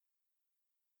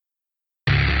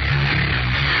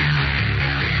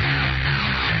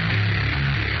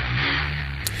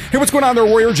Hey, what's going on there,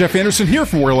 Warrior? Jeff Anderson here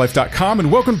from WarriorLife.com, and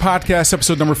welcome to podcast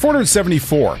episode number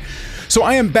 474. So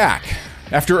I am back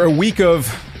after a week of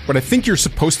what I think you're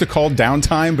supposed to call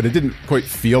downtime, but it didn't quite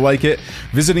feel like it,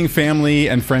 visiting family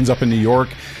and friends up in New York.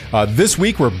 This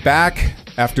week, we're back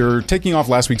after taking off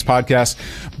last week's podcast,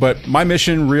 but my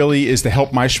mission really is to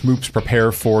help my schmoops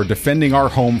prepare for defending our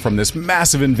home from this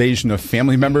massive invasion of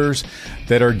family members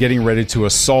that are getting ready to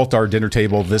assault our dinner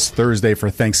table this Thursday for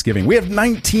Thanksgiving. We have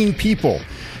 19 people.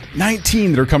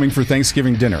 19 that are coming for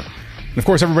Thanksgiving dinner. And of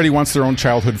course, everybody wants their own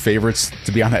childhood favorites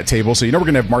to be on that table. So you know we're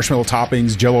going to have marshmallow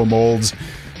toppings, Jell-O molds,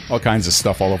 all kinds of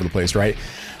stuff all over the place, right?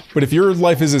 But if your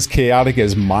life is as chaotic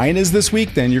as mine is this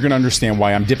week, then you're going to understand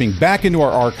why I'm dipping back into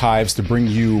our archives to bring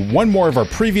you one more of our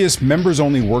previous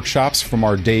members-only workshops from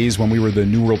our days when we were the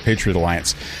New World Patriot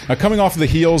Alliance. Now, coming off of the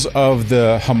heels of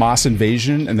the Hamas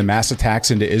invasion and the mass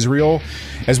attacks into Israel,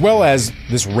 as well as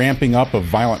this ramping up of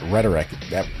violent rhetoric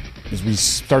that as we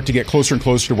start to get closer and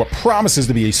closer to what promises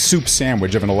to be a soup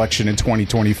sandwich of an election in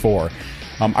 2024.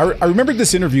 I remembered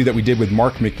this interview that we did with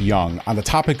Marc MacYoung on the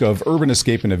topic of urban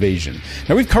escape and evasion.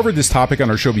 Now, we've covered this topic on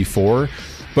our show before,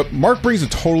 but Marc brings a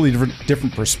totally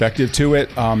different perspective to it.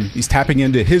 He's tapping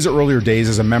into his earlier days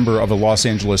as a member of a Los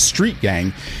Angeles street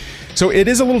gang. So it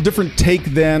is a little different take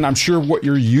than I'm sure what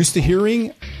you're used to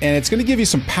hearing, and it's going to give you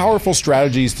some powerful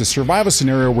strategies to survive a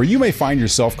scenario where you may find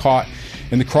yourself caught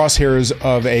in the crosshairs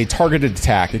of a targeted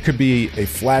attack. It could be a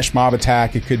flash mob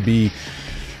attack. It could be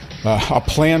a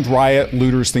planned riot,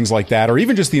 looters, things like that, or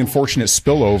even just the unfortunate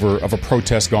spillover of a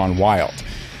protest gone wild.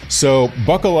 So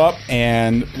buckle up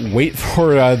and wait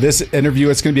for this interview.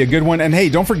 It's going to be a good one. And hey,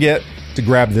 don't forget to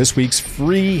grab this week's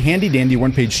free handy-dandy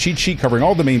one-page cheat sheet covering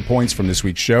all the main points from this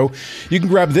week's show. You can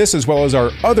grab this as well as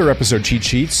our other episode cheat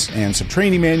sheets and some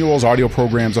training manuals, audio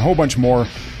programs, a whole bunch more.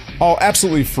 All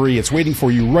absolutely free. It's waiting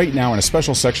for you right now in a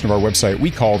special section of our website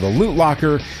we call the Loot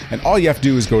Locker. And all you have to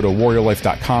do is go to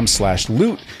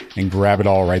warriorlife.com/loot and grab it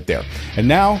all right there. And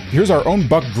now, here's our own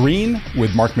Buck Green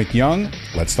with Marc MacYoung.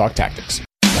 Let's talk tactics.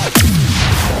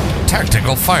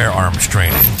 Tactical firearms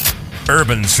training,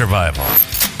 urban survival,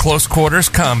 close quarters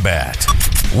combat.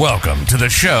 Welcome to the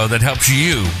show that helps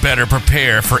you better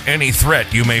prepare for any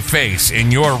threat you may face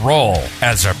in your role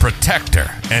as a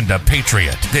protector and a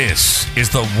patriot. This is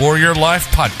the Warrior Life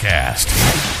Podcast.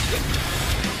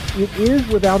 It is,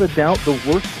 without a doubt, the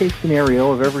worst-case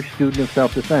scenario of every student of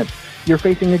self-defense. You're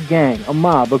facing a gang, a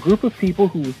mob, a group of people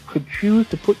who could choose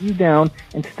to put you down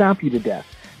and stomp you to death.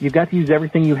 You've got to use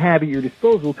everything you have at your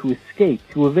disposal to escape,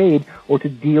 to evade, or to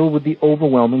deal with the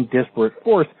overwhelming, disparate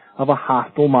force of a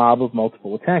hostile mob of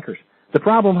multiple attackers. The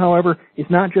problem, however, is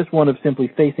not just one of simply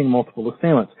facing multiple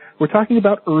assailants. We're talking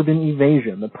about urban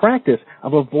evasion, the practice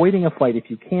of avoiding a fight if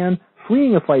you can,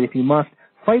 fleeing a fight if you must,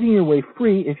 fighting your way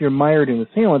free if you're mired in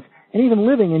assailants, and even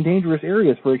living in dangerous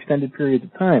areas for extended periods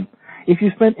of time. If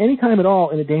you spent any time at all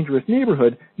in a dangerous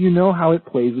neighborhood, you know how it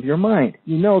plays with your mind.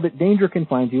 You know that danger can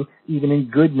find you even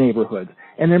in good neighborhoods,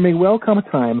 and there may well come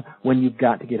a time when you've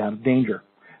got to get out of danger.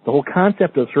 The whole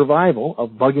concept of survival,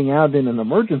 of bugging out in an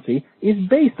emergency, is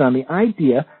based on the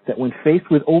idea that when faced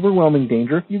with overwhelming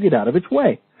danger, you get out of its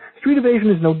way. Street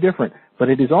evasion is no different, but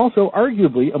it is also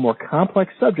arguably a more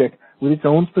complex subject with its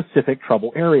own specific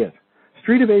trouble areas.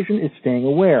 Street evasion is staying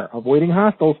aware, avoiding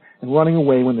hostiles, and running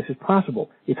away when this is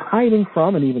possible. It's hiding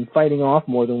from and even fighting off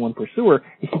more than one pursuer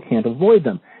if you can't avoid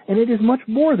them. And it is much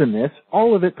more than this,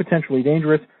 all of it potentially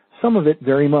dangerous, some of it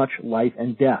very much life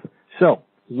and death. So,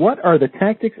 what are the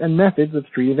tactics and methods of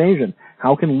street evasion?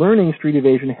 How can learning street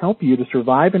evasion help you to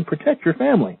survive and protect your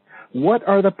family? What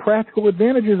are the practical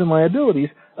advantages and liabilities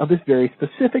of this very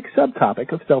specific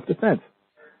subtopic of self-defense?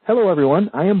 Hello, everyone.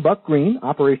 I am Buck Green,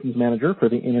 Operations Manager for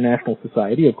the International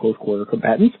Society of Close Quarter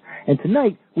Combatants, and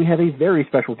tonight we have a very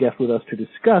special guest with us to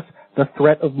discuss the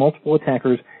threat of multiple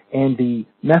attackers and the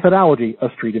methodology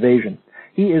of street evasion.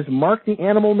 He is Marc the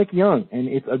Animal MacYoung, and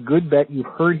it's a good bet you've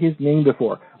heard his name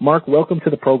before. Marc, welcome to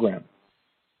the program.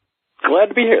 Glad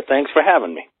to be here. Thanks for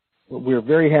having me. Well, we're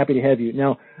very happy to have you.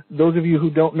 Now, those of you who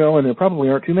don't know, and there probably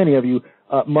aren't too many of you,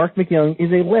 Marc MacYoung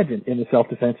is a legend in the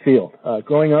self-defense field.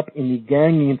 Growing up in the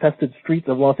gang-infested streets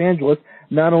of Los Angeles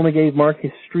not only gave Marc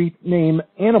his street name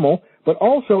Animal, but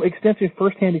also extensive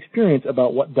first-hand experience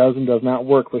about what does and does not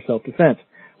work for self-defense.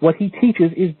 What he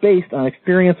teaches is based on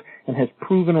experience and has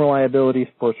proven reliabilities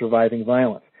for surviving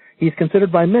violence. He's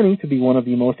considered by many to be one of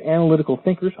the most analytical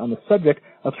thinkers on the subject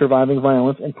of surviving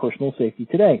violence and personal safety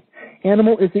today.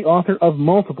 Animal is the author of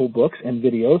multiple books and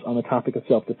videos on the topic of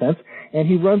self-defense, and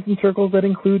he runs in circles that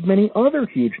include many other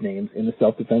huge names in the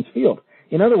self-defense field.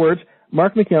 In other words,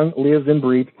 Marc MacYoung lives and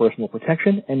breathes personal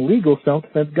protection and legal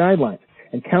self-defense guidelines,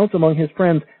 and counts among his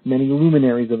friends many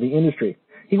luminaries of the industry.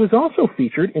 He was also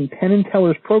featured in Penn and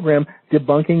Teller's program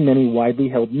debunking many widely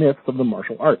held myths of the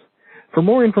martial arts. For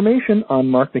more information on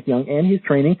Marc MacYoung and his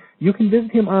training, you can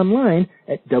visit him online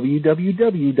at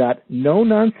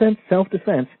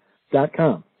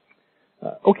www.nononsenseselfdefense.com.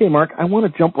 Okay, Marc, I want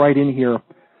to jump right in here.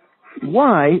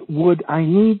 Why would I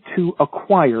need to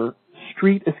acquire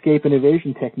street escape and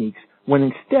evasion techniques when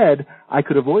instead I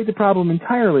could avoid the problem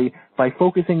entirely by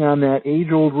focusing on that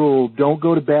age-old rule, don't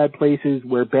go to bad places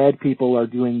where bad people are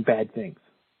doing bad things?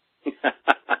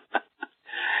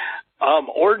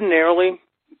 Ordinarily,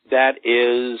 that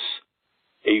is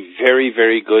a very,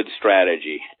 very good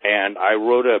strategy. And I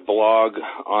wrote a blog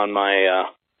on my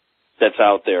that's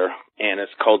out there, and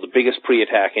it's called The Biggest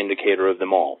Pre-Attack Indicator of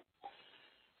Them All.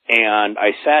 And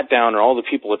I sat down, and all the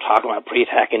people were talking about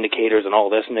pre-attack indicators and all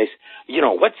this, and they said,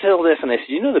 what's all this? And I said,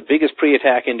 the biggest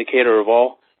pre-attack indicator of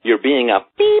all? You're being a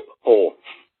beep hole.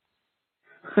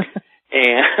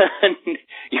 And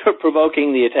you're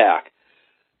provoking the attack.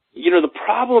 The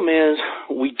problem is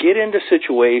we get into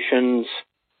situations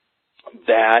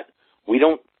that we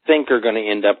don't think are going to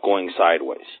end up going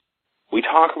sideways. We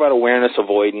talk about awareness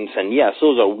avoidance, and yes,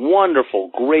 those are wonderful,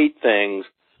 great things,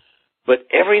 but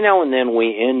every now and then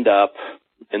we end up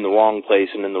in the wrong place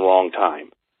and in the wrong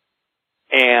time.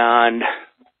 And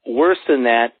worse than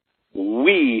that,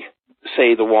 we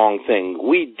say the wrong thing.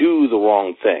 We do the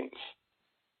wrong things.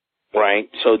 Right?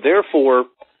 So therefore,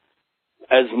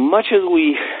 as much as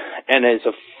we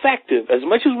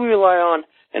rely on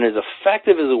and as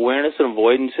effective as awareness and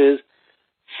avoidance is,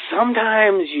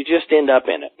 sometimes you just end up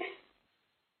in it.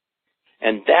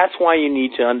 And that's why you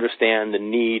need to understand the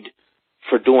need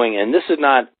for doing, and this is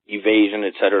not evasion,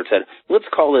 et cetera, et cetera. Let's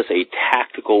call this a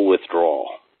tactical withdrawal.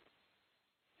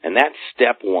 And that's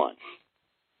step one.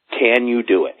 Can you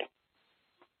do it?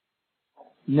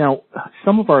 Now,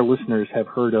 some of our listeners have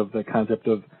heard of the concept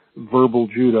of verbal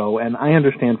judo, and I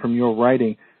understand from your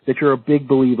writing that you're a big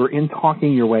believer in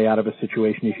talking your way out of a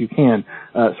situation if you can,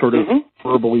 sort of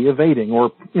verbally evading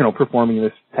or, performing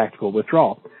this tactical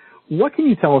withdrawal. What can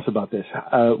you tell us about this?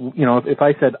 If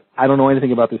I said, I don't know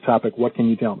anything about this topic, what can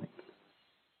you tell me?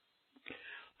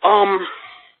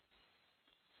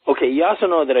 Okay, you also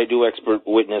know that I do expert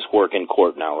witness work in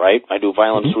court now, right? I do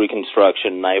violence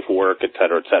reconstruction, knife work, et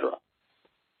cetera, et cetera.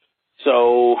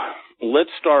 So let's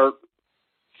start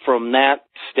from that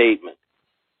statement.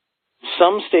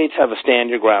 Some states have a stand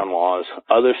your ground laws.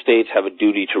 Other states have a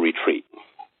duty to retreat.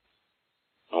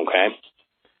 Okay?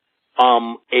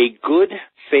 A good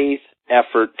faith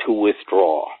effort to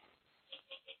withdraw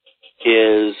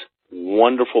is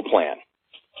wonderful plan.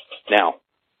 Now,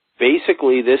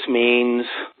 basically this means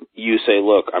you say,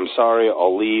 look, I'm sorry,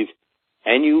 I'll leave,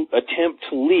 and you attempt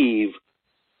to leave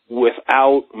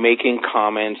without making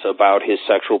comments about his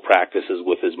sexual practices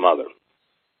with his mother.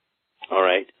 All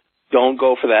right? Don't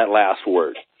go for that last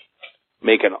word.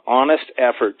 Make an honest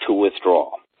effort to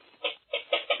withdraw.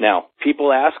 Now,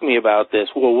 people ask me about this.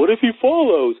 Well, what if he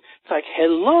follows? It's like,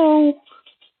 hello?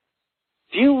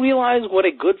 Do you realize what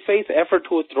a good faith effort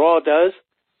to withdraw does?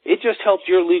 It just helped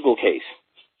your legal case.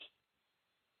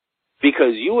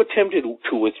 Because you attempted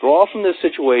to withdraw from this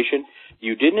situation,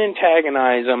 you didn't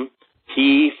antagonize him,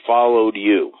 he followed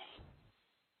you.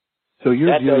 So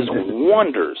that does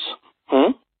wonders.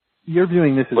 You're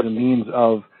viewing this as a means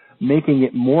of making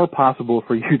it more possible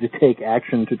for you to take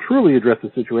action to truly address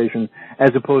the situation,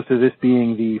 as opposed to this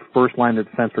being the first line of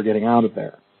defense for getting out of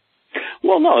there.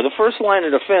 Well, no, the first line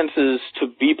of defense is to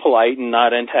be polite and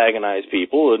not antagonize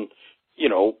people and,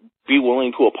 be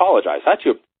willing to apologize. That's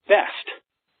your best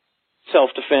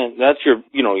self-defense. That's your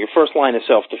first line of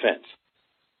self-defense.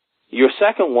 Your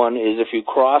second one is if you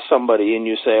cross somebody and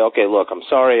you say, okay, look, I'm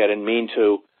sorry, I didn't mean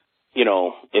to,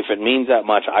 if it means that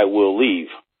much, I will leave.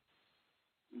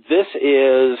 This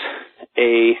is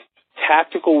a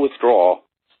tactical withdrawal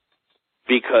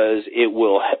because it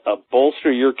will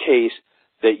bolster your case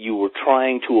that you were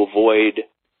trying to avoid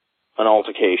an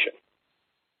altercation.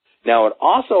 Now, it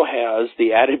also has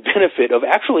the added benefit of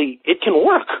actually it can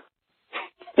work.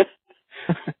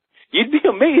 You'd be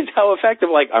amazed how effective,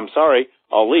 I'm sorry,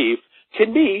 I'll leave,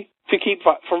 can be to keep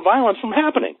from violence from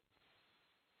happening.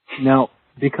 Now,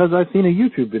 because I've seen a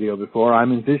YouTube video before,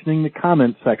 I'm envisioning the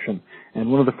comment section.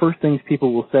 And one of the first things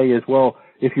people will say is, well,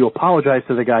 if you apologize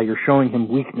to the guy, you're showing him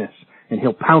weakness, and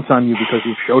he'll pounce on you because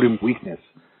you showed him weakness.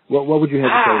 What would you have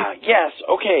to say? Yes,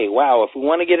 okay, wow. If we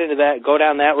want to get into that, go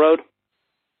down that road.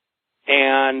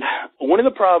 And one of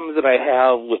the problems that I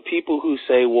have with people who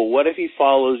say, well, what if he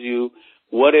follows you?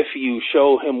 What if you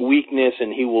show him weakness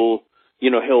and he will,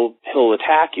 he'll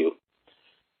attack you?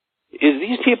 Is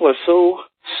these people are so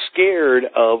scared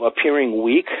of appearing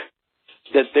weak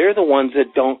that they're the ones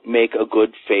that don't make a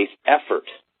good faith effort.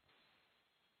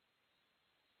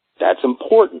 That's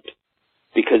important,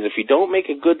 because if you don't make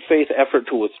a good faith effort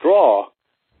to withdraw,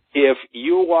 if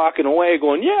you're walking away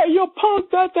going, yeah, you're punk,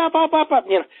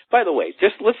 you know. By the way,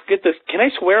 just let's get this. Can I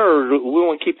swear, or we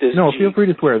won't keep this? No, feel free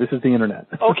to swear. This is the internet.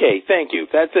 Okay, thank you.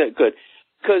 That's it. Good.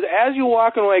 Because as you're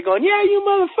walking away going, yeah, you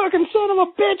motherfucking son of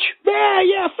a bitch,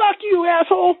 yeah, fuck you,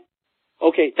 asshole.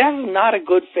 Okay, that is not a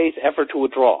good faith effort to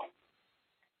withdraw.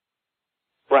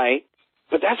 Right?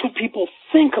 But that's what people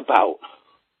think about.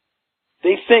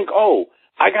 They think, oh,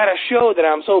 I got to show that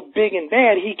I'm so big and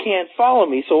bad he can't follow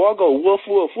me, so I'll go woof,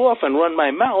 woof, woof and run my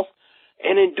mouth.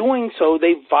 And in doing so,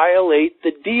 they violate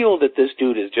the deal that this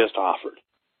dude has just offered.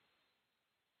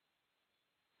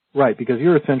 Right, because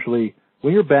you're essentially,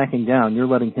 when you're backing down, you're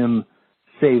letting him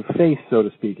save face, so to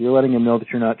speak. You're letting him know that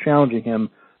you're not challenging him.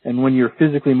 And when you're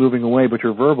physically moving away, but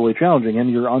you're verbally challenging him,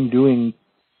 you're undoing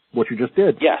what you just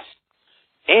did. Yes.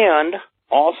 And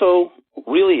also,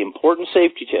 really important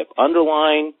safety tip,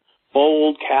 underline,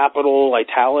 bold, capital,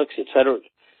 italics, etc.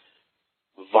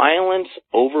 Violence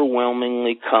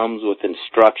overwhelmingly comes with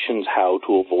instructions how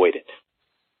to avoid it.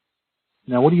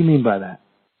 Now, what do you mean by that?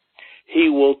 He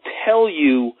will tell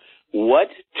you what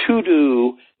to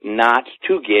do not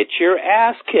to get your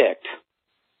ass kicked.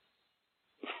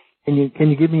 Can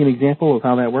you give me an example of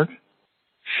how that works?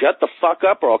 Shut the fuck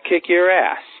up or I'll kick your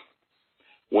ass.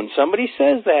 When somebody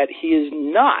says that, he is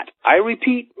not, I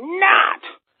repeat, not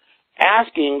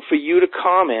asking for you to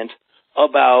comment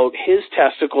about his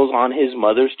testicles on his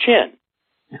mother's chin.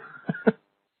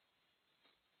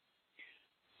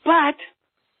 But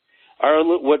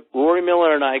what Rory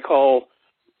Miller and I call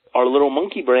our little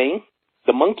monkey brain,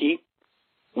 the monkey,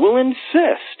 will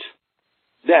insist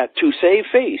that to save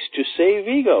face, to save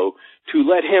ego, to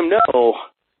let him know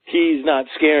he's not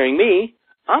scaring me,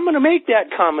 I'm going to make that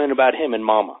comment about him and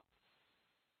Mama.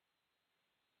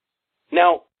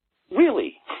 Now,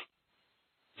 really,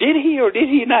 did he or did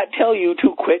he not tell you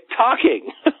to quit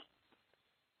talking?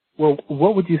 Well,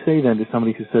 what would you say then to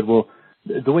somebody who said, well,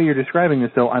 the way you're describing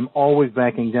this, though, I'm always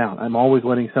backing down. I'm always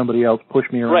letting somebody else push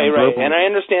me around. Right, and I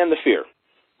understand the fear.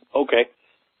 Okay.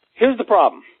 Here's the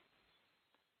problem.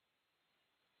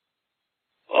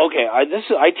 Okay,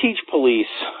 I teach police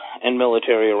and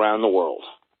military around the world.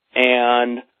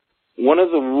 And one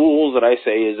of the rules that I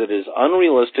say is it is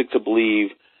unrealistic to believe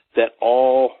that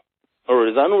it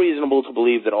is unreasonable to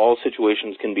believe that all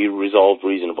situations can be resolved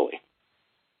reasonably.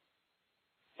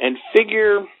 And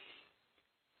figure,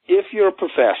 if you're a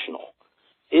professional,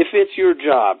 if it's your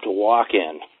job to walk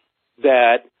in,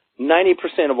 that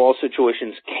 90% of all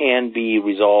situations can be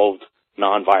resolved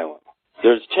nonviolent.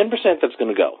 There's 10% that's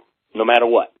going to go, no matter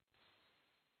what.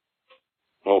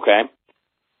 Okay?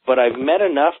 But I've met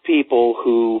enough people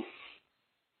who,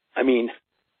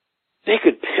 they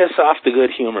could piss off the good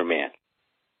humor man.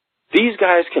 These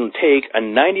guys can take a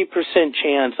 90%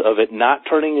 chance of it not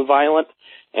turning violent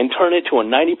and turn it to a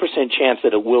 90% chance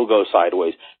that it will go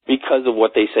sideways because of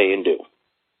what they say and do.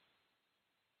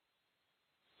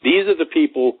 These are the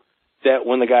people that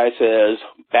when the guy says,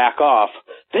 back off,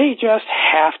 they just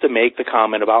have to make the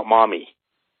comment about mommy.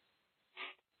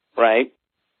 Right?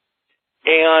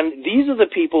 And these are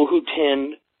the people who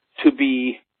tend to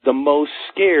be the most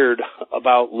scared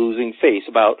about losing face,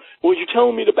 about, well, you're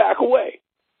telling me to back away.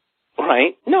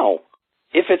 Right? No.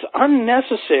 If it's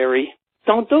unnecessary,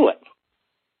 don't do it.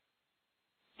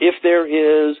 If there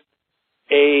is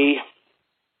a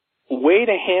way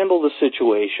to handle the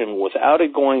situation without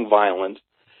it going violent,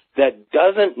 that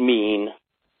doesn't mean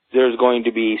there's going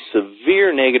to be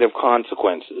severe negative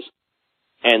consequences.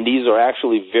 And these are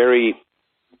actually very,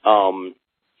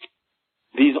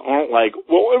 these aren't like,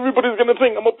 well, everybody's going to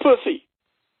think I'm a pussy.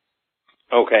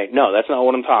 Okay, no, that's not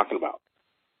what I'm talking about.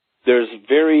 There's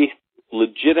very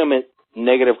legitimate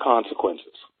negative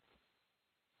consequences.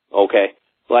 Okay?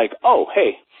 Like, oh,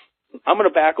 hey, I'm going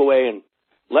to back away and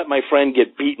let my friend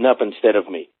get beaten up instead of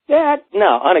me.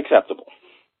 No, unacceptable.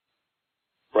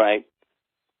 Right?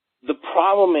 The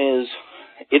problem is,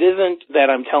 it isn't that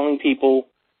I'm telling people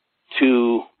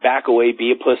to back away,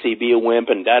 be a pussy, be a wimp,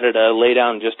 and da-da-da, lay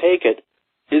down and just take it,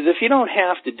 is if you don't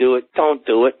have to do it, don't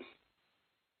do it.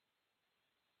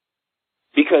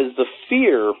 Because the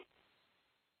fear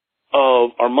of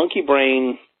our monkey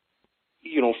brain,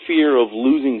 fear of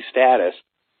losing status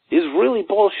is really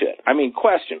bullshit.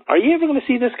 Question, are you ever going to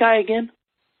see this guy again?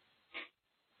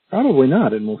 Probably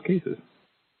not in most cases.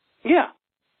 Yeah.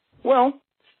 Well,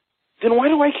 then why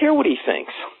do I care what he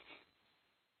thinks?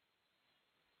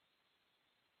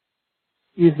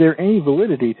 Is there any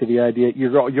validity to the idea,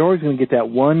 you're always going to get that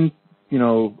one,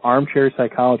 armchair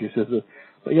psychologist who says,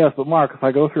 But Mark, if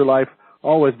I go through life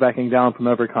always backing down from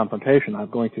every confrontation, I'm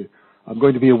going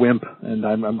to be a wimp, and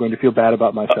I'm going to feel bad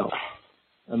about myself.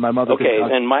 And my mother. Okay,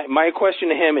 and my question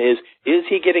to him is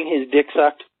he getting his dick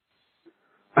sucked?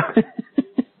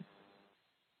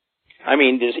 I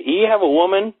mean, does he have a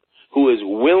woman who is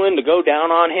willing to go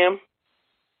down on him?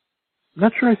 I'm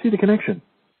not sure I see the connection.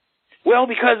 Well,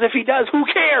 because if he does, who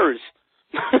cares?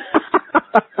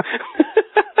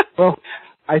 Well,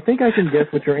 I think I can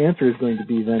guess what your answer is going to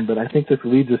be then, but I think this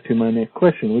leads us to my next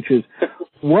question, which is,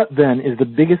 what then is the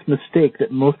biggest mistake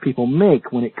that most people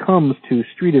make when it comes to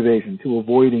street evasion, to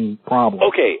avoiding problems?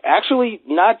 Okay, actually,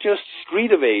 not just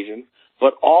street evasion,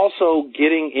 but also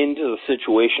getting into the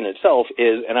situation itself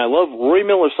is, and I love, Rory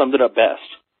Miller summed it up best.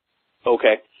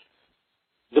 Okay.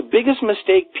 The biggest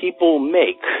mistake people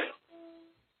make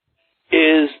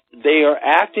is they are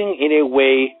acting in a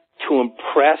way to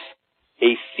impress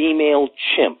a female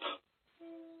chimp.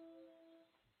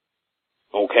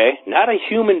 Okay? Not a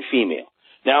human female.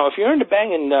 Now, if you're into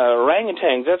banging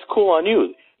orangutans, that's cool on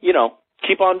you. You know,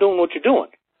 keep on doing what you're doing.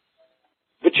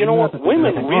 But you know what?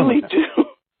 Women really do.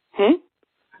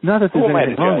 Not that there's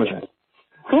anything wrong with that.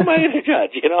 Who am I going to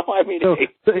judge? You know, I mean, so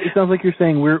it sounds like you're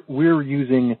saying we're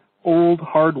using old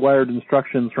hardwired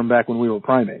instructions from back when we were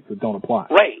primates that don't apply.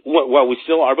 Right. Well, we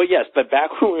still are, but yes, but back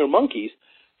when we were monkeys.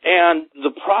 And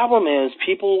the problem is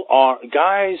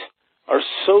guys are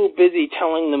so busy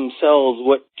telling themselves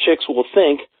what chicks will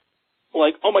think,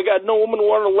 like, oh my God, no woman will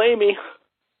want to lay me.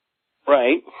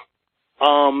 Right.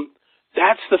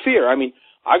 That's the fear. I mean,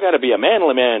 I got to be a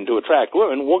manly man to attract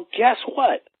women. Well, guess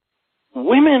what?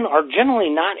 Women are generally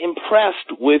not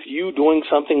impressed with you doing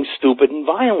something stupid and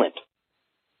violent.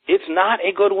 It's not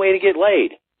a good way to get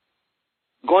laid.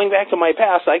 Going back to my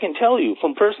past, I can tell you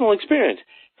from personal experience,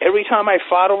 every time I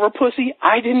fought over pussy,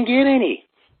 I didn't get any.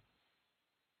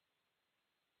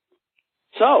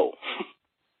 So,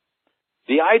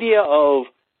 the idea of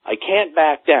I can't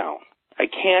back down, I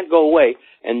can't go away,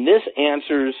 and this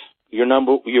answers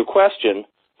your question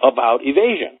about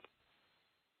evasion.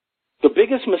 The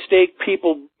biggest mistake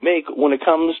people make when it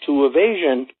comes to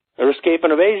evasion or escape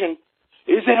and evasion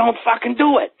is they don't fucking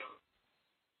do it.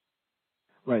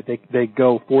 Right, they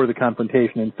go for the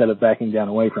confrontation instead of backing down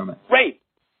away from it. Right.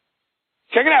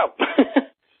 Check it out.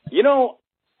 You know,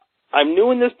 I'm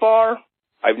new in this bar.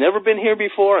 I've never been here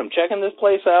before. I'm checking this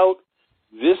place out.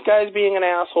 This guy's being an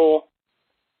asshole.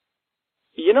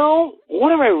 You know,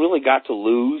 what have I really got to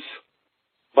lose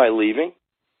by leaving?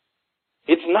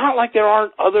 It's not like there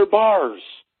aren't other bars.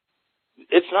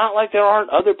 It's not like there aren't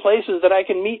other places that I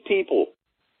can meet people.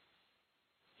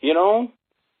 You know?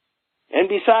 And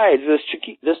besides,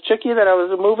 this chickie that I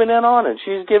was moving in on, and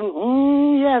she's giving,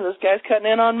 this guy's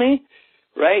cutting in on me,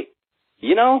 right?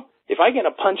 You know, if I get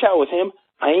a punch out with him,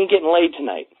 I ain't getting laid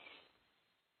tonight.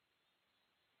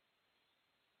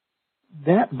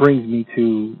 That brings me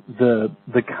to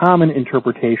the common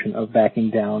interpretation of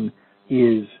backing down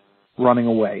is running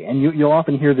away. And you'll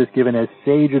often hear this given as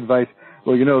sage advice.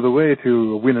 Well, you know, the way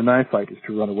to win a knife fight is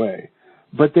to run away.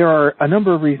 But there are a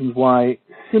number of reasons why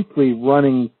simply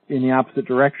running in the opposite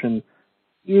direction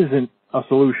isn't a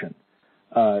solution.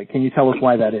 Can you tell us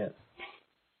why that is?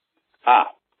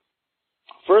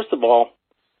 First of all,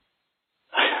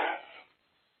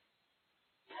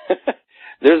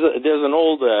 there's an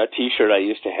old T-shirt I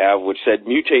used to have which said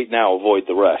 "Mutate now, avoid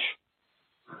the rush."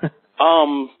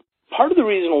 Part of the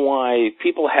reason why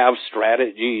people have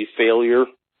strategy failure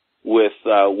with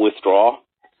withdrawal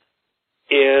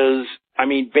is, I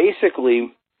mean,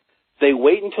 basically, they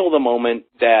wait until the moment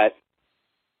that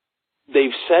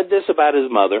they've said this about his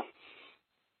mother,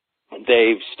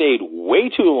 they've stayed way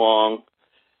too long,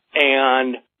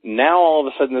 and now all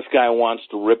of a sudden this guy wants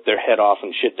to rip their head off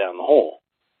and shit down the hole.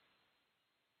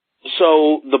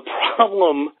 So the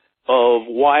problem of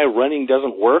why running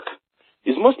doesn't work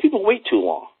is most people wait too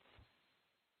long.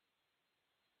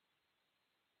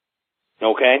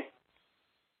 Okay?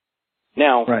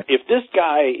 Now, right. If this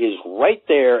guy is right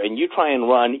there and you try and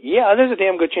run, yeah, there's a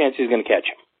damn good chance he's going to catch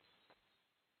him.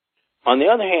 On the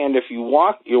other hand, if you're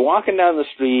walking down the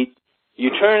street, you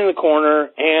turn in the corner,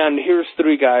 and here's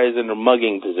three guys in a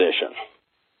mugging position.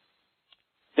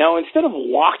 Now, instead of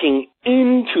walking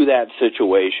into that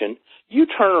situation, you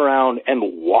turn around and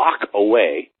walk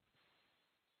away.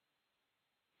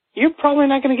 You're probably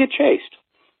not going to get chased.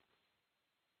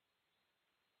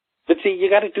 But see, you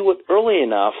got to do it early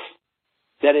enough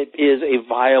that it is a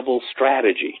viable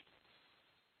strategy.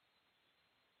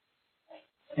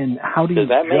 And how do you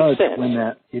judge when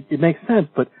that... It makes sense,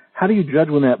 but how do you judge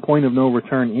when that point of no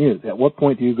return is? At what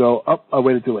point do you go, I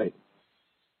waited too late?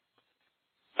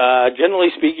 Generally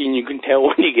speaking, you can tell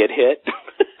when you get hit.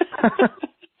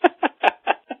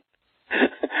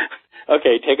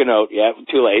 Okay, take a note. Yeah,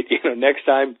 too late. Next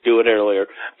time, do it earlier.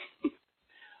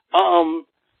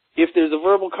 If there's a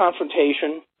verbal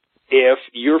confrontation, if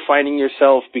you're finding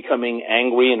yourself becoming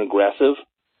angry and aggressive,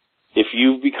 if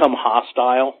you've become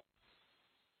hostile,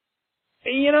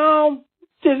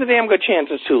 there's a damn good chance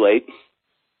it's too late.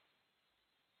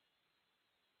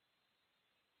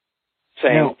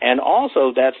 And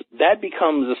also that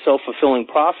becomes a self-fulfilling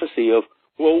prophecy of,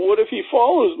 well, what if he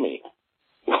follows me?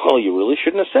 Well, you really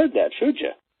shouldn't have said that, should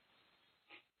you?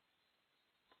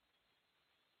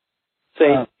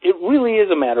 It really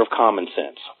is a matter of common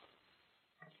sense.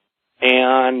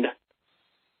 And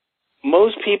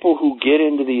most people who get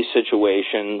into these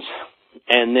situations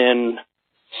and then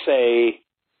say,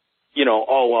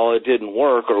 oh, well, it didn't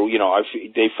work, or,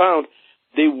 they found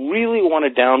they really want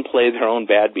to downplay their own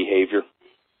bad behavior.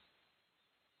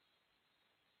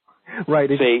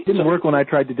 Right. It didn't work when I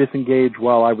tried to disengage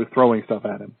while I was throwing stuff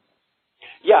at him.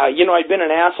 Yeah, I'd been an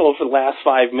asshole for the last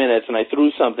 5 minutes, and I threw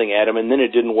something at him, and then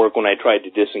it didn't work when I tried to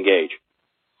disengage.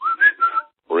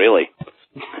 Really?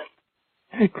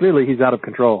 Clearly, he's out of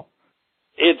control.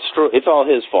 It's true. It's all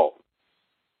his fault.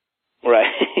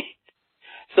 Right.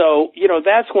 So,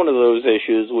 that's one of those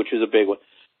issues, which is a big one.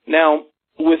 Now,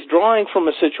 withdrawing from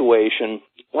a situation,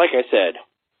 like I said,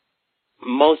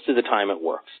 most of the time it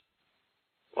works.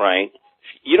 Right?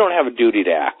 You don't have a duty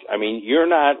to act. I mean, you're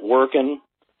not working.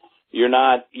 You're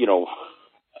not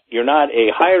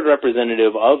a hired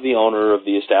representative of the owner of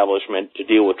the establishment to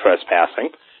deal with trespassing.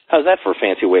 How's that for a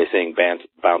fancy way of saying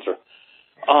bouncer?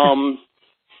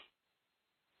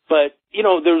 But,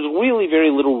 there's really very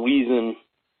little reason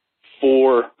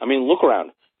look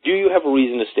around. Do you have a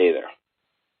reason to stay there?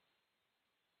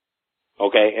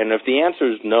 Okay, and if the answer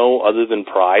is no other than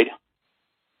pride,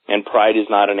 and pride is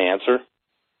not an answer,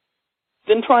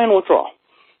 then try and withdraw.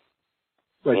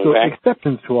 Right, so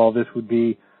acceptance to all this would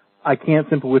be, I can't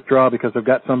simply withdraw because I've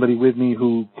got somebody with me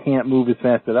who can't move as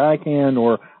fast as I can,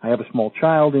 or I have a small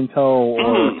child in tow,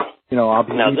 or, I'll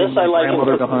be leaving my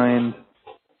grandmother behind.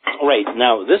 Right,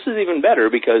 now this is even better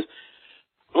because,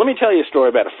 let me tell you a story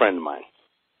about a friend of mine.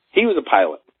 He was a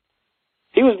pilot.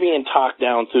 He was being talked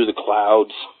down through the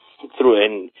clouds,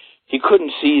 and he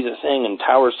couldn't see the thing, and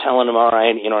towers telling him, all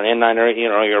right, an N9,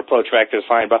 your approach vector is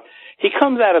fine, but he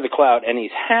comes out of the cloud, and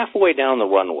he's halfway down the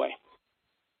runway.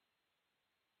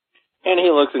 And he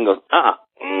looks and goes,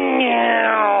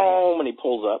 meow, when he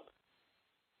pulls up.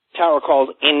 Tower calls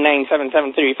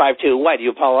N9773352. Why did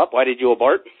you pull up? Why did you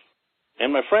abort?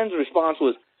 And my friend's response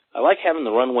was, I like having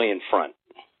the runway in front.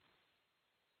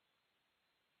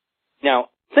 Now,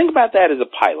 think about that as a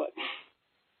pilot.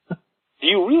 Do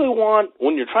you really want,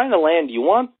 when you're trying to land, do you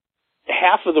want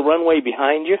half of the runway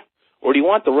behind you, or do you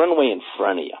want the runway in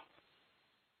front of you?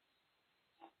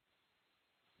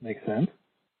 Makes sense.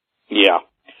 Yeah.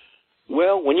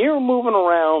 Well, when you're moving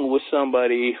around with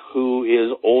somebody who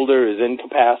is older, is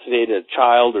incapacitated, a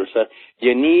child or such,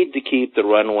 you need to keep the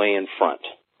runway in front.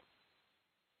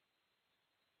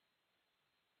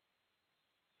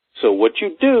 So what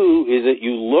you do is that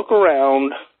you look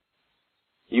around,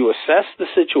 you assess the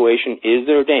situation. Is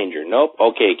there danger? Nope.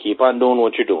 Okay, keep on doing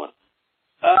what you're doing.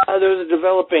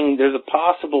 There's a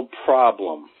possible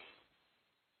problem.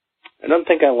 I don't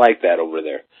think I like that over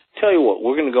there. Tell you what,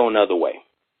 we're going to go another way.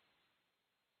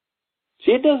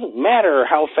 See, it doesn't matter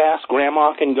how fast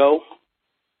Grandma can go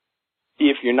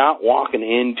if you're not walking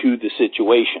into the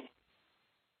situation.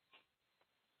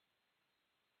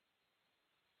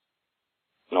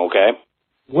 Okay?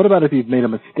 What about if you've made a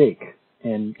mistake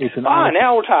and it's an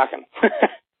now we're talking.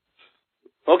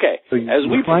 Okay. So as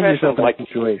we professionals like to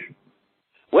situation.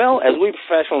 Well, as we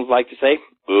professionals like to say,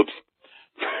 oops.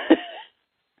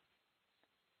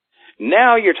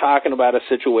 Now you're talking about a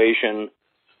situation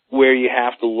where you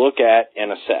have to look at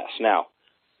and assess. Now,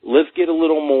 let's get a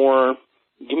little more,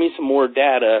 give me some more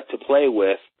data to play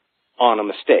with on a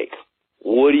mistake.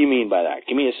 What do you mean by that?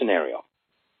 Give me a scenario.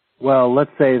 Well,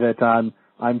 let's say that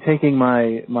I'm taking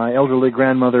my elderly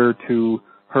grandmother to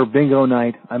her bingo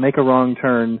night. I make a wrong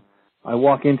turn. I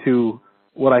walk into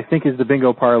what I think is the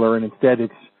bingo parlor, and instead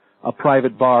it's a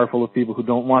private bar full of people who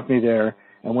don't want me there.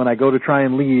 And when I go to try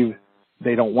and leave,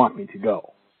 they don't want me to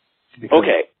go.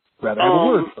 Okay. Rather have a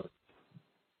word for it.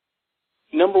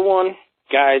 Number one,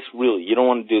 guys, really, you don't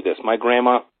want to do this. My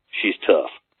grandma, she's tough,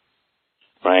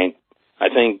 right? I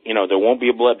think, there won't be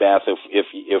a bloodbath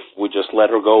if we just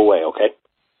let her go away, okay?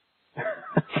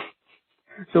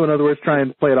 So in other words, try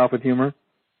and play it off with humor?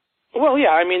 Well,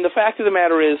 yeah, the fact of the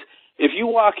matter is, if you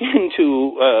walk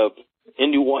into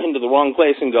the wrong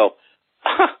place and go,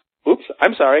 oops,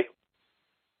 I'm sorry,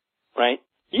 right?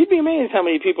 You'd be amazed how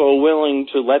many people are willing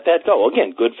to let that go.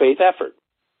 Again, good faith effort.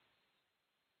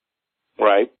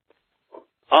 Right?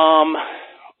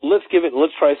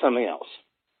 Let's try something else.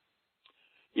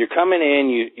 You're coming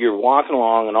in, you're walking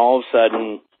along, and all of a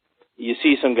sudden, you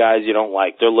see some guys you don't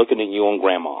like. They're looking at you and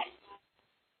Grandma.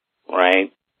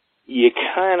 Right?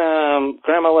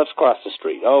 Grandma lets cross the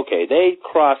street. Okay, they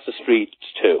cross the street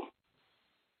too.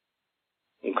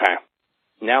 Okay.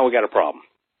 Now we got a problem.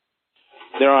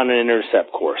 They're on an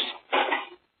intercept course.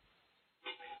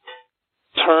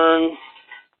 Turn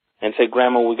and say,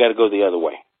 Grandma, we got to go the other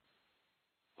way.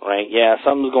 Right? Yeah,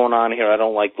 something's going on here. I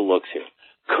don't like the looks here.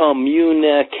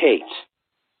 Communicate.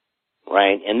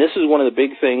 Right? And this is one of the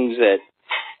big things that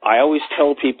I always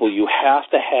tell people. You have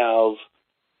to have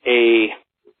a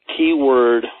key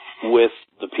word with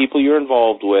the people you're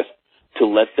involved with to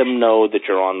let them know that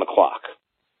you're on the clock.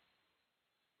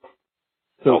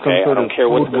 So okay, I don't care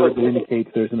what word that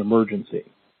indicates there's an emergency.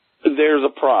 There's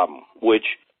a problem, which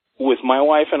with my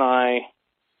wife and I,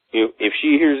 if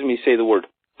she hears me say the word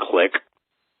click,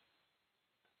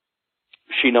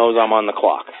 she knows I'm on the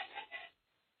clock.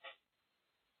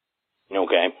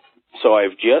 Okay? So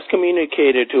I've just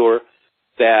communicated to her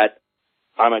that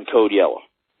I'm at code yellow,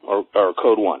 or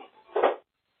code 1.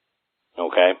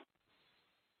 Okay?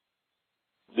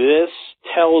 This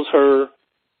tells her,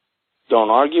 don't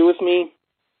argue with me.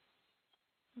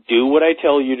 Do what I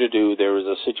tell you to do. There is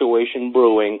a situation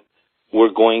brewing.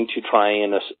 We're going to try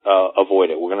and avoid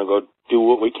it. We're going to go do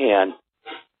what we can,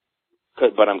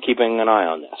 but I'm keeping an eye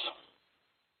on this.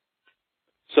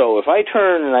 So if I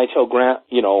turn and I tell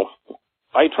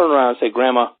I turn around and say,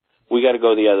 Grandma, we got to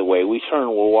go the other way. We turn,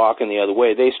 we're walking the other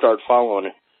way. They start following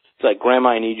it. It's like, Grandma,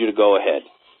 I need you to go ahead.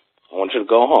 I want you to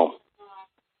go home.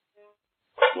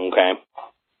 Okay?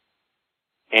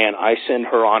 And I send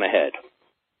her on ahead.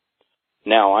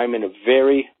 Now, I'm in a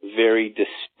very, very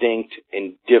distinct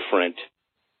and different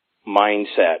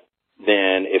mindset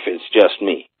than if it's just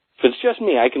me. If it's just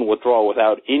me, I can withdraw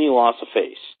without any loss of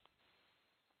face.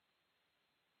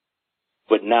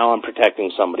 But now I'm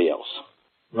protecting somebody else.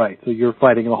 Right, so you're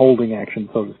fighting a holding action,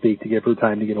 so to speak, to give her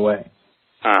time to get away.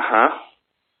 Uh-huh.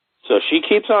 So she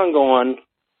keeps on going.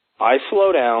 I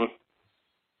slow down.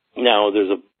 Now,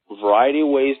 there's a variety of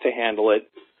ways to handle it.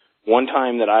 One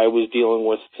time that I was dealing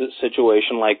with a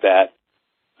situation like that,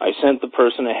 I sent the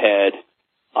person ahead.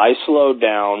 I slowed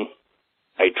down.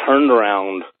 I turned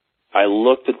around. I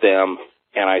looked at them,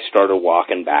 and I started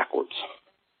walking backwards.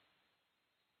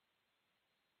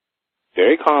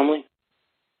 Very calmly,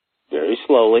 very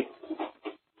slowly,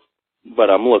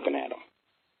 but I'm looking at them.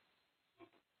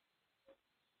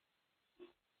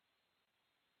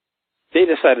 They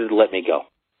decided to let me go.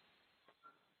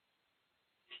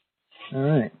 All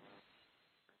right.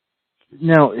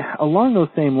 Now, along those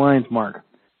same lines, Mark,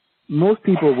 most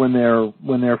people when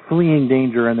they're fleeing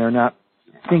danger and they're not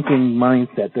thinking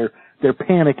mindset, they're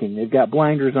panicking. They've got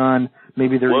blinders on.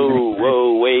 Maybe they're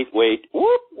wait.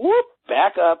 Whoop, whoop.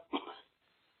 Back up.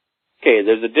 Okay,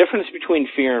 there's a difference between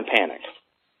fear and panic.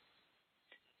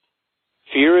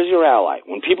 Fear is your ally.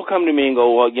 When people come to me and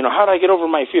go, well, how do I get over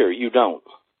my fear? You don't.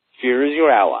 Fear is your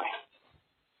ally.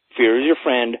 Fear is your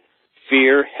friend.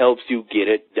 Fear helps you get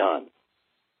it done.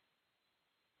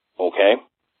 Okay?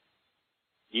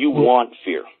 You want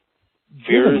fear.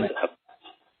 Fear is...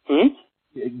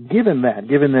 Given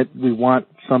that we want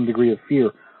some degree of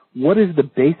fear, what is the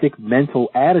basic mental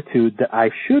attitude that I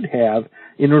should have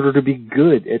in order to be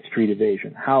good at street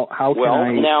evasion? How can I...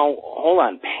 Well, now, hold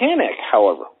on. Panic,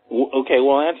 however. Okay,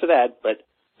 we'll answer that, but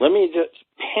let me just...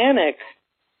 Panic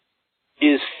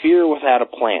is fear without a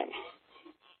plan.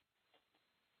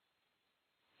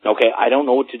 Okay, I don't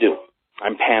know what to do.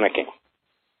 I'm panicking.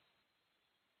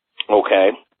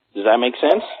 Okay, does that make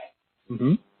sense?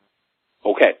 Mm-hmm.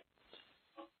 Okay.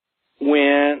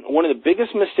 One of the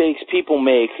biggest mistakes people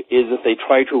make is that they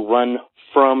try to run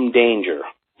from danger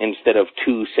instead of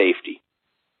to safety.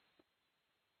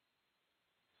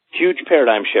 Huge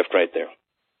paradigm shift right there.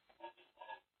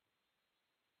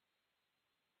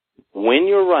 When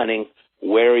you're running,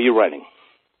 where are you running?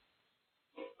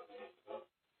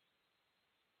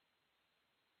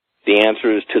 The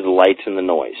answer is to the lights and the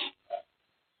noise,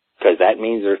 because that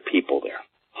means there's people there.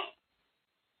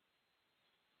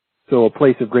 So a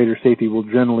place of greater safety will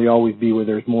generally always be where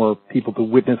there's more people to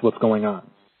witness what's going on.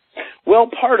 Well,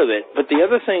 part of it, but the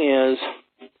other thing is,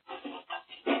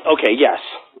 okay, yes,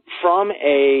 from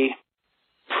a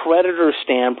predator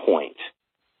standpoint,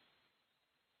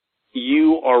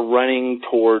 you are running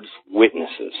towards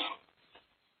witnesses.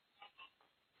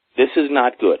 This is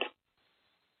not good.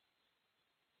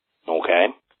 Okay?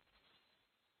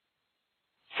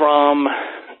 From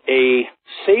a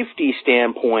safety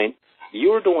standpoint,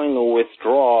 you're doing a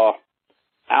withdrawal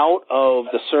out of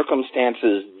the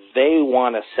circumstances they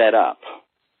want to set up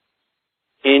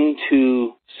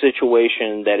into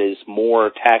situation that is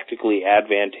more tactically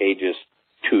advantageous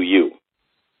to you.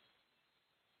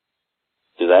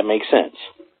 Does that make sense?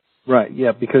 Right,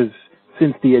 yeah, because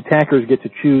since the attackers get to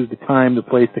choose the time, the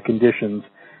place, the conditions,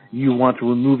 you want to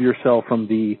remove yourself from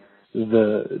the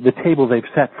table they've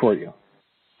set for you.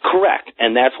 Correct,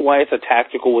 and that's why it's a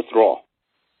tactical withdrawal.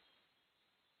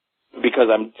 Because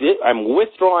I'm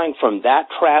withdrawing from that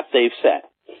trap they've set.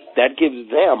 That gives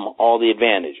them all the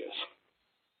advantages.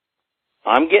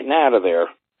 I'm getting out of there,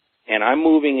 and I'm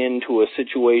moving into a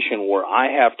situation where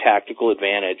I have tactical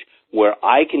advantage, where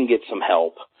I can get some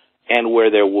help, and where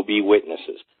there will be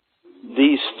witnesses.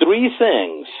 These three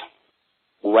things,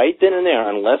 right then and there,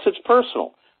 unless it's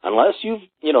personal, unless you've,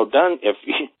 done,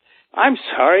 I'm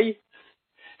sorry,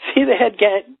 see the head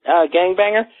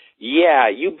gangbanger? Yeah,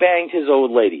 you banged his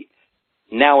old lady.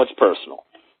 Now it's personal.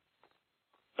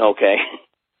 Okay?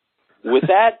 With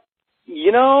that,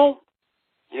 it's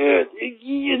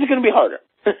going to be harder.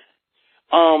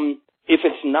 If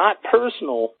it's not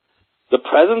personal, the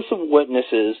presence of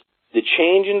witnesses, the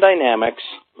change in dynamics,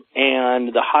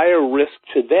 and the higher risk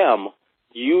to them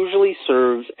usually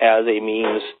serves as a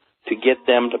means to get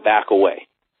them to back away.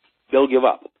 They'll give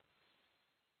up.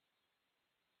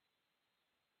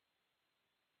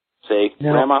 Say,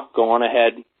 Grandma, go on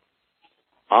ahead.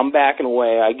 I'm backing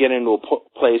away. I get into a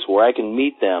place where I can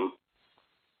meet them,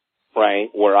 right?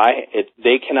 Where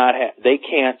they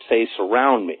can't say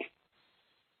surround me.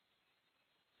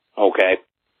 Okay.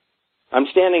 I'm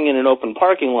standing in an open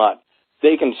parking lot.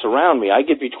 They can surround me. I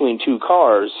get between two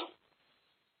cars,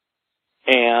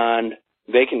 and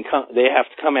they have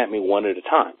to come at me one at a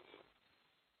time.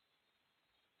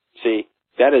 See,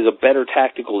 that is a better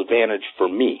tactical advantage for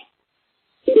me.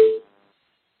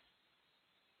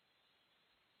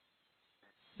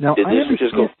 Now, Did this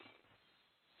just go?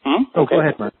 Oh, okay. Go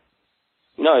ahead, Mark.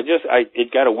 No,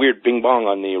 it got a weird bing bong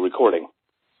on the recording.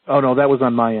 Oh no, that was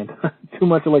on my end. Too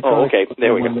much electronics. Oh, okay.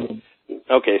 There we go.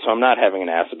 Okay, so I'm not having an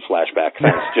acid flashback.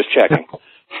 Thanks. Just checking.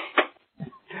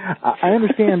 I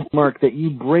understand, Mark, that you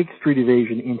break street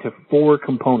evasion into 4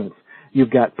 components.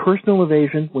 You've got personal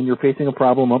evasion when you're facing a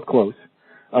problem up close.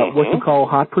 What you call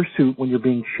hot pursuit when you're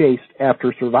being chased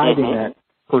after surviving that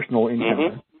personal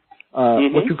encounter.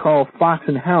 What you call fox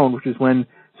and hound, which is when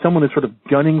someone is sort of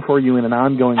gunning for you in an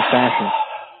ongoing fashion.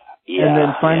 And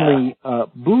then finally,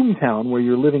 boomtown, where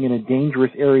you're living in a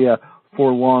dangerous area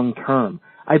for long term.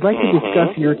 I'd like to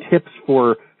discuss your tips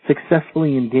for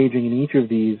successfully engaging in each of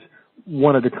these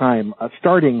one at a time,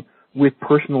 starting with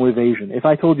personal evasion. If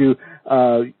I told you,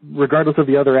 regardless of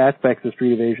the other aspects of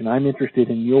street evasion, I'm interested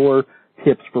in your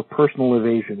tips for personal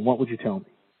evasion, what would you tell me?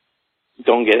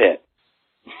 Don't get hit.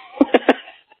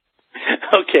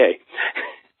 Okay.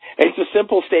 It's a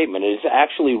simple statement. It's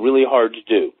actually really hard to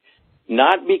do.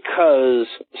 Not because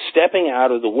stepping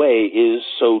out of the way is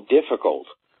so difficult,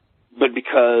 but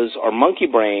because our monkey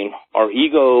brain, our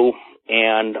ego,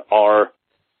 and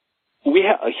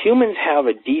humans have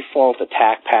a default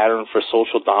attack pattern for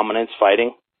social dominance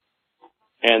fighting,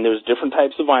 and there's different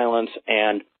types of violence,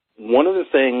 and one of the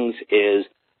things is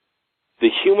the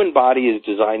human body is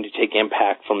designed to take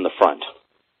impact from the front.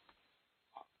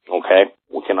 Okay?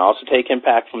 We can also take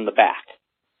impact from the back.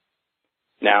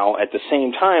 Now, at the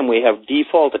same time, we have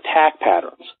default attack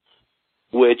patterns,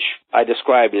 which I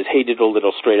described as hey diddle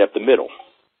diddle straight up the middle.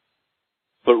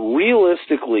 But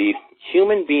realistically,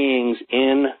 human beings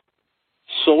in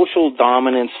social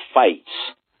dominance fights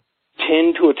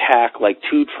tend to attack like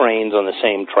 2 trains on the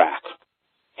same track,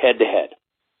 head to head.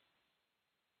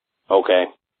 Okay?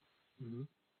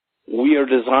 We are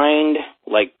designed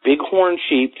like bighorn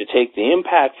sheep to take the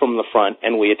impact from the front,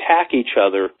 and we attack each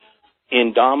other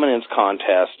in dominance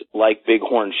contest like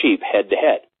bighorn sheep head to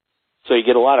head. So you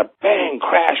get a lot of bang,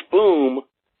 crash, boom,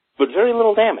 but very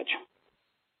little damage.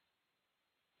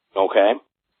 Okay?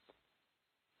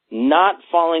 Not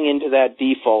falling into that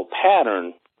default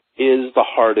pattern is the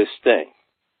hardest thing.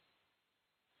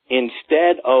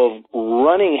 Instead of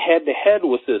running head to head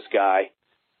with this guy,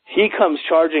 he comes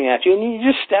charging at you and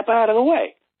you just step out of the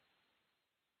way.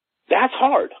 That's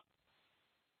hard.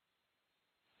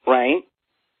 Right?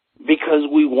 Because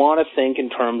we want to think in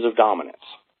terms of dominance.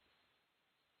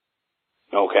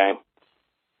 Okay?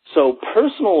 So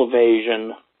personal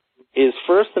evasion is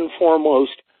first and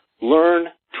foremost learn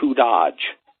to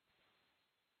dodge.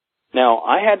 Now,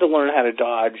 I had to learn how to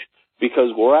dodge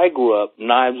because where I grew up,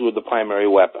 knives were the primary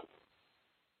weapon.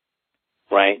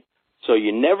 Right? So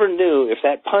you never knew if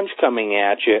that punch coming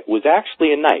at you was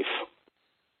actually a knife.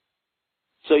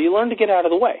 So you learn to get out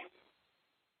of the way,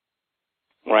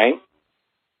 right?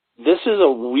 This is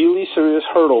a really serious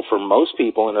hurdle for most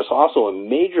people, and it's also a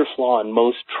major flaw in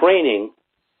most training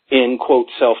in, quote,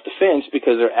 self-defense,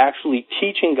 because they're actually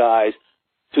teaching guys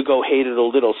to go hate it a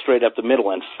little straight up the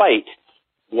middle and fight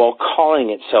while calling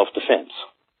it self-defense.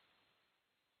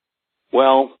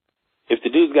 Well, if the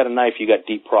dude's got a knife, you got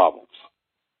deep problems.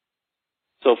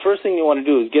 So first thing you want to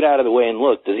do is get out of the way and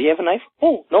look. Does he have a knife?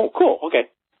 Oh, no, cool, okay.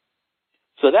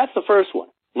 So that's the first one.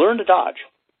 Learn to dodge.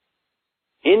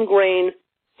 Ingrain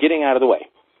getting out of the way.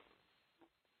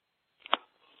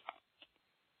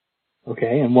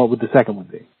 Okay, and what would the second one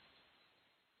be?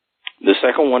 The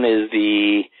second one is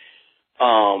the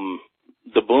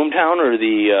boomtown or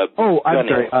the I'm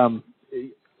sorry.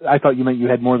 I thought you meant you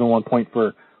had more than 1 point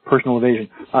for personal evasion.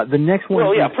 The next one.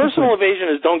 Well, yeah, personal evasion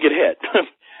is don't get hit.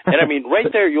 And I mean, right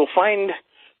there, you'll find.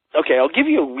 Okay, I'll give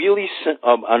you a really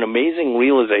an amazing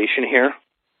realization here,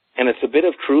 and it's a bit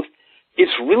of truth.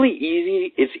 It's really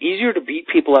easy. It's easier to beat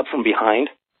people up from behind.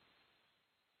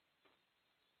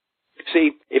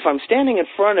 See, if I'm standing in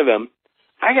front of him,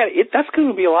 that's going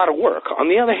to be a lot of work. On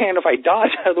the other hand, if I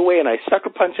dodge out of the way and I sucker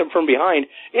punch him from behind,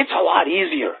 it's a lot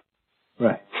easier.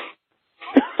 Right.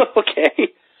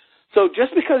 Okay. So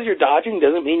just because you're dodging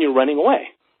doesn't mean you're running away.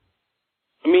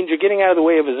 It means you're getting out of the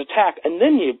way of his attack, and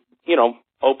then you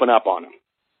open up on him.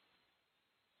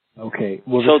 Okay.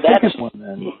 Well, the second one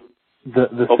then,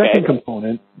 the second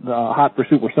component, the hot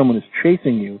pursuit where someone is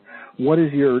chasing you, what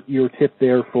is your tip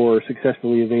there for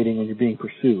successfully evading when you're being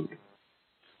pursued?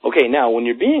 Okay, now when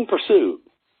you're being pursued,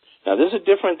 now this is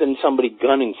different than somebody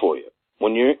gunning for you.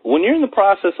 When you're in the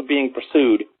process of being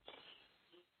pursued,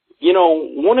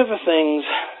 one of the things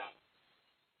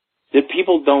that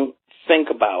people don't think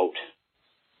about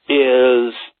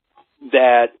is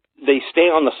that they stay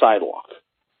on the sidewalk.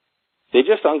 They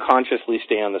just unconsciously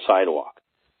stay on the sidewalk.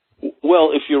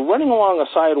 Well, if you're running along a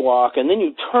sidewalk and then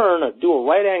you do a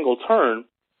right angle turn,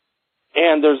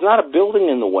 and there's not a building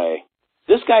in the way,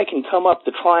 this guy can come up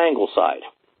the triangle side.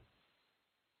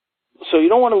 So you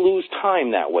don't want to lose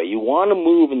time that way. You want to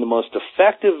move in the most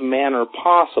effective manner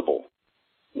possible,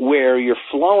 where you're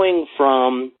flowing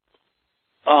from,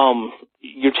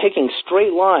 you're taking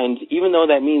straight lines, even though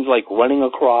that means like running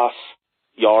across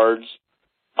yards,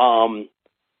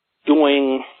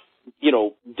 doing,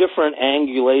 different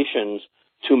angulations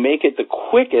to make it the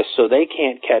quickest so they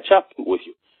can't catch up with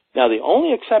you. Now, the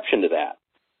only exception to that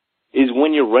is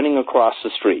when you're running across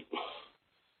the street.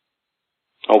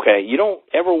 Okay, you don't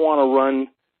ever want to run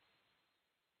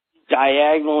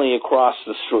diagonally across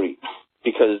the street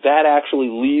because that actually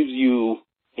leaves you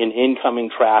in incoming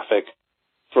traffic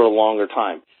for a longer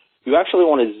time. You actually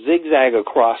want to zigzag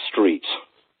across streets,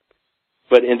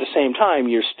 but at the same time,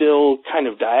 you're still kind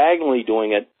of diagonally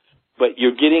doing it, but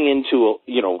you're getting into,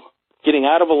 getting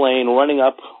out of a lane, running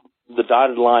up the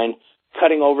dotted line,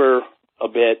 cutting over a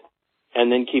bit, and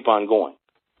then keep on going.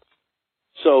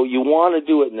 So you want to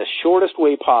do it in the shortest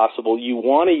way possible. You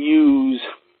want to use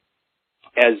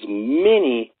as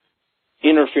many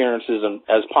interferences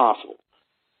as possible.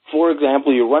 For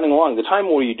example, you're running along. The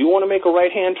time where you do want to make a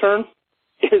right-hand turn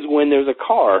is when there's a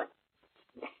car,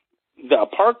 a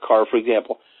parked car, for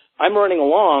example. I'm running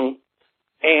along,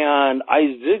 and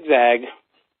I zigzag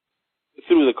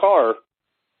through the car,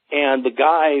 and the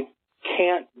guy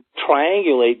can't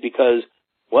triangulate because,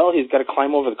 well, he's got to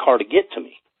climb over the car to get to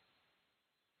me.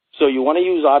 So you want to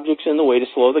use objects in the way to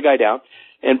slow the guy down.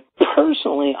 And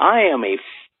personally, I am a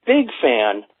big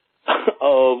fan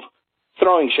of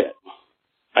throwing shit.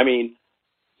 I mean,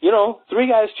 3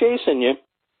 guys chasing you,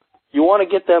 you want to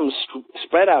get them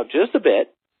spread out just a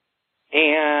bit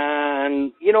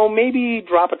and, maybe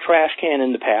drop a trash can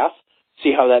in the path,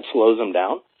 see how that slows them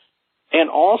down. And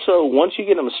also, once you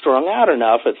get them strung out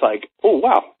enough, it's like, oh,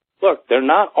 wow, look, they're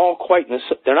not all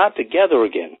they're not together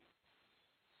again.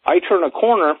 I turn a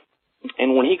corner,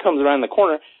 and when he comes around the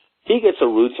corner, he gets a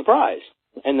rude surprise,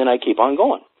 and then I keep on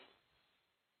going.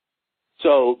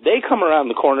 So they come around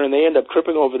the corner, and they end up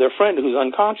tripping over their friend who's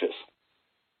unconscious.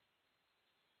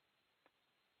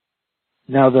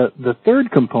 Now, the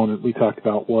third component we talked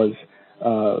about was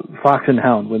fox and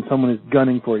hound. When someone is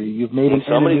gunning for you, you've made an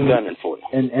somebody's enemy, gunning for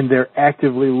you, and they're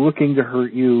actively looking to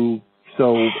hurt you.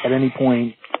 So at any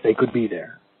point, they could be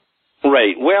there.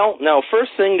 Right. Well, now,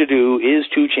 first thing to do is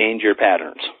to change your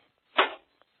patterns.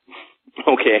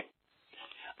 Okay.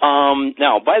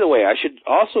 Now, by the way, I should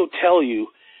also tell you,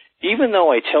 even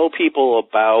though I tell people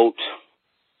about,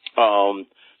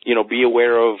 be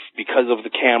aware of, because of the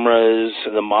cameras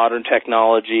and the modern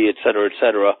technology, et cetera,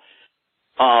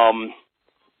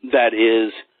 that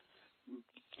is,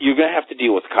 you're going to have to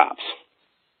deal with cops.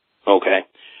 Okay.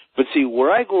 But see,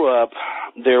 where I grew up,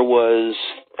 there was,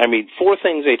 4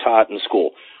 things they taught in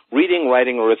school: reading,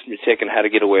 writing, arithmetic, and how to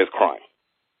get away with crime.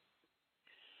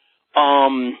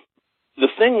 The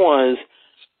thing was,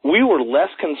 we were less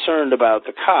concerned about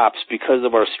the cops because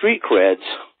of our street creds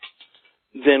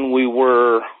than we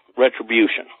were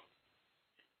retribution.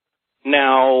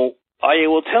 Now, I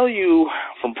will tell you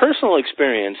from personal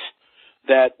experience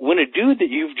that when a dude that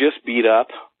you've just beat up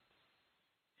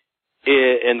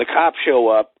and the cops show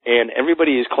up and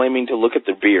everybody is claiming to look at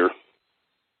their beer,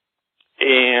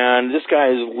 and this guy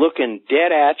is looking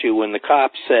dead at you when the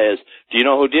cop says, "Do you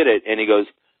know who did it?" And he goes,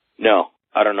 "No,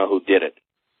 I don't know who did it."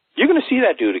 You're going to see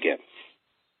that dude again.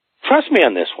 Trust me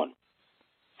on this one.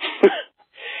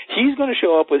 He's going to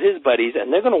show up with his buddies,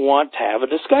 and they're going to want to have a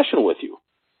discussion with you.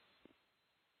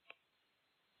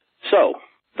 So,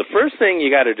 the first thing you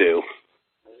got to do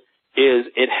is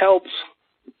it helps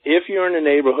if you're in a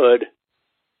neighborhood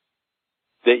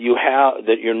that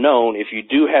you're known, if you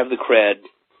do have the cred,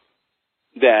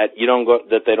 that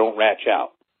they don't ratch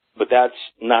out. But that's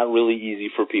not really easy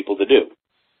for people to do.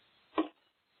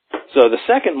 So the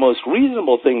second most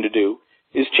reasonable thing to do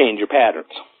is change your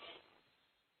patterns.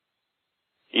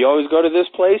 You always go to this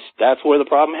place, that's where the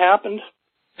problem happened.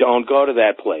 Don't go to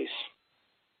that place.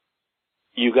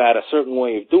 You got a certain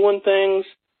way of doing things,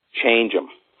 change them.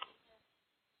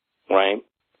 Right?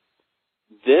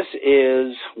 This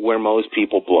is where most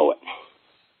people blow it.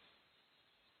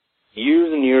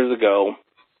 Years and years ago,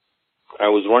 I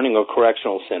was running a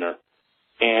correctional center,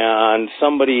 and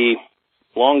somebody,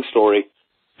 long story,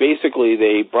 basically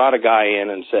they brought a guy in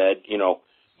and said,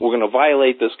 we're going to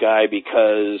violate this guy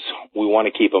because we want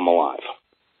to keep him alive.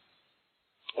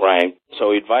 Right?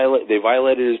 So they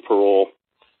violated his parole.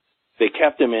 They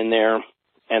kept him in there,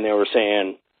 and they were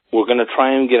saying, we're going to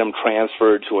try and get him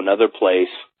transferred to another place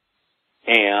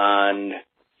and,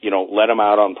 let him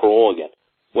out on parole again.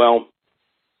 Well,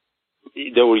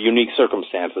 there were unique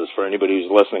circumstances for anybody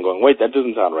who's listening going, wait, that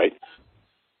doesn't sound right.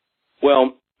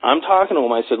 Well, I'm talking to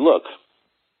him. I said, look,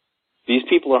 these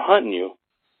people are hunting you.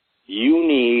 You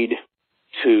need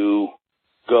to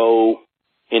go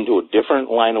into a different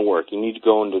line of work. You need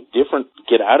to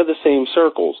get out of the same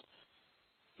circles,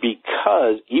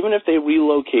 because even if they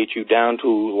relocate you down to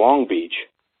Long Beach,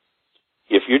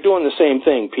 if you're doing the same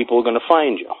thing, people are going to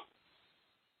find you.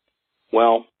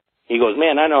 Well, he goes,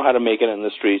 man, I know how to make it in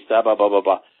the streets, blah, blah, blah, blah,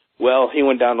 blah. Well, he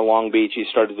went down to Long Beach. He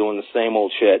started doing the same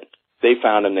old shit. They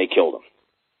found him. They killed him.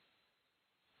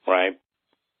 Right?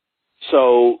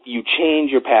 So you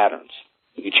change your patterns.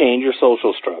 You change your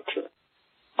social structure.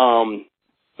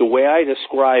 The way I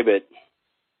describe it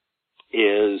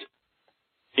is,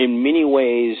 in many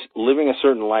ways, living a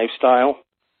certain lifestyle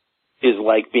is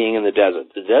like being in the desert.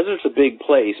 The desert's a big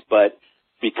place, but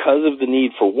because of the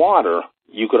need for water,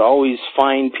 you could always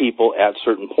find people at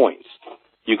certain points.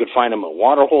 You could find them at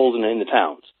water holes and in the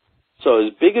towns. So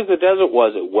as big as the desert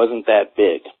was, it wasn't that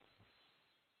big.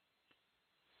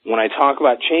 When I talk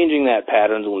about changing that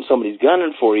pattern, when somebody's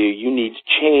gunning for you, you need to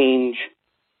change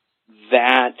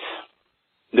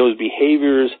those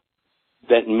behaviors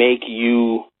that make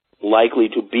you likely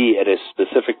to be at a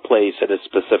specific place at a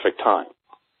specific time.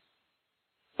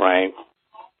 Right?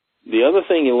 The other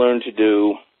thing you learn to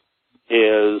do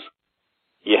is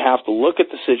you have to look at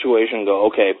the situation and go,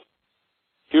 okay,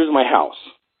 here's my house.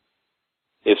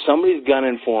 If somebody's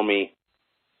gunning for me,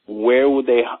 where would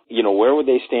they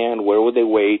stand? Where would they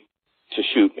wait to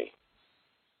shoot me?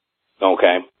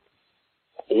 Okay.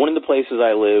 One of the places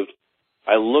I lived,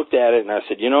 I looked at it and I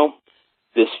said,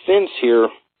 this fence here,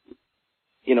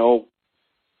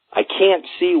 I can't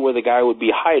see where the guy would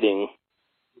be hiding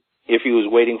if he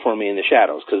was waiting for me in the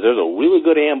shadows, because there's a really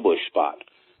good ambush spot.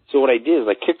 So what I did is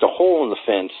I kicked a hole in the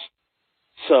fence,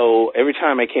 so every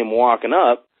time I came walking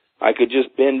up, I could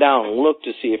just bend down and look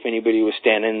to see if anybody was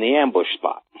standing in the ambush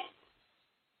spot.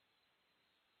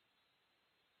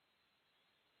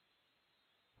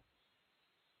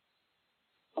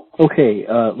 Okay,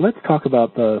 let's talk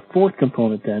about the fourth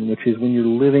component then, which is when you're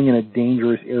living in a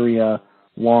dangerous area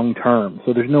long term.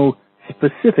 So there's no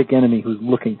specific enemy who's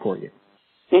looking for you.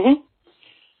 Mm-hmm.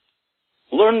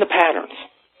 Learn the patterns.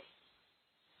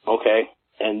 Okay?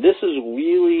 And this is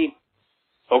really...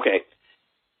 Okay.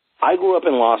 I grew up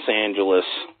in Los Angeles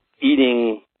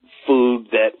eating food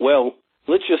that, well,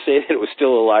 let's just say that it was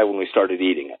still alive when we started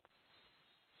eating it.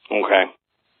 Okay?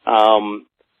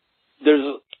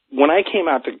 When I came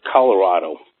out to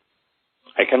Colorado,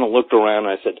 I kind of looked around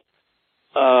and I said,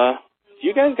 do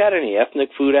you guys got any ethnic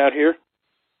food out here?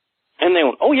 And they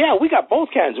went, oh yeah, we got both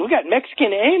kinds. We got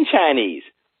Mexican and Chinese.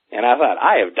 And I thought,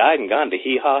 I have died and gone to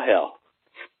hee-haw hell.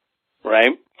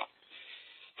 Right?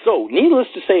 So, needless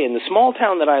to say, in the small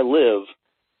town that I live,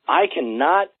 I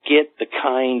cannot get the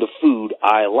kind of food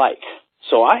I like.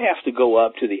 So I have to go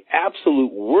up to the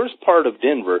absolute worst part of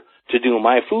Denver to do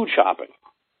my food shopping.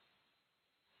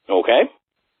 Okay?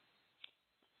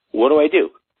 What do?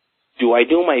 Do I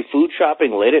do my food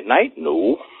shopping late at night?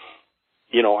 No.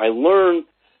 I learned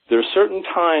there's certain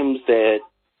times that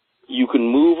you can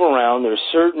move around. There's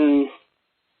certain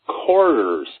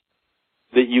corridors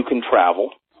that you can travel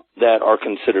that are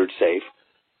considered safe.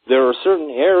 There are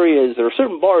certain areas, there are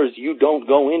certain bars you don't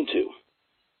go into.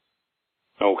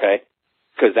 Okay?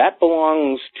 Because that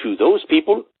belongs to those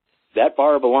people. That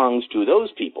bar belongs to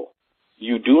those people.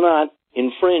 You do not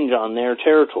infringe on their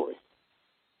territory.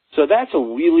 So that's a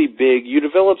really big, you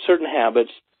develop certain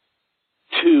habits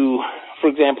to, for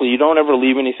example, you don't ever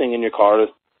leave anything in your car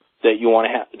that you want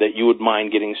to have, that you would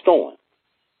mind getting stolen.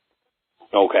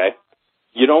 Okay?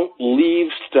 You don't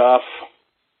leave stuff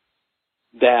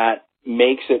that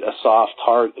makes it a soft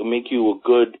target, make you a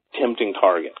good, tempting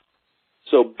target.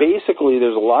 So basically,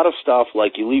 there's a lot of stuff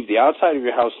like you leave the outside of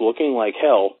your house looking like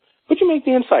hell, but you make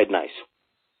the inside nice.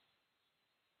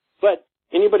 But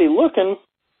anybody looking,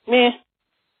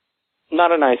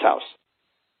 not a nice house.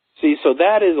 See, so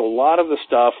that is a lot of the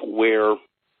stuff where,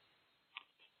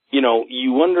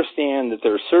 you understand that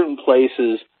there are certain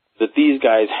places that these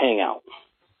guys hang out.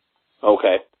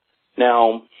 Okay.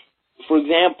 Now, for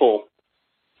example,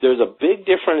 there's a big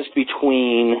difference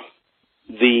between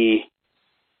the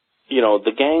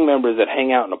gang members that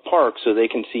hang out in a park so they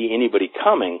can see anybody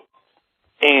coming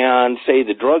and, say,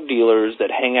 the drug dealers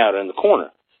that hang out in the corner.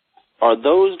 Are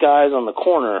those guys on the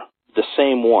corner the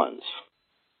same ones?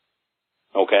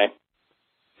 Okay?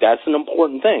 That's an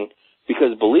important thing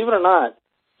because, believe it or not,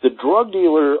 the drug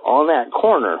dealer on that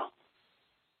corner,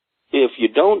 if you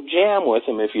don't jam with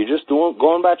him, if you're just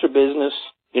going about your business,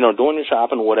 doing your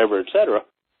shopping, whatever, etc.,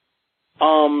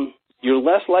 you're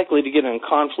less likely to get in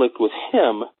conflict with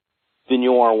him than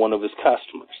you are one of his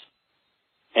customers.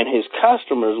 And his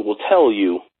customers will tell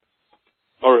you,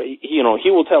 or, he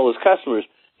will tell his customers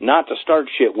not to start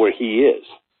shit where he is.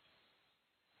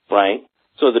 Right?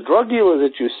 So the drug dealer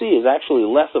that you see is actually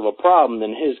less of a problem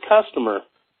than his customer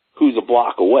who's a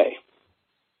block away.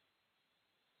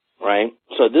 Right?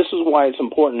 So this is why it's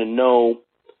important to know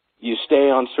you stay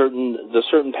on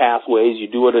certain pathways, you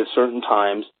do it at certain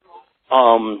times.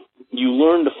 You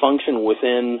learn to function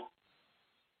within,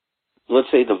 let's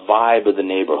say, the vibe of the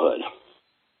neighborhood.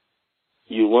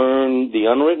 You learn the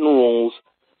unwritten rules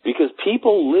because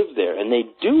people live there and they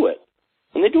do it.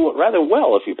 And they do it rather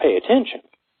well if you pay attention.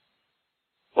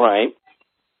 Right?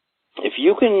 If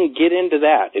you can get into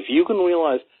that, if you can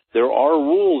realize there are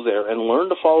rules there and learn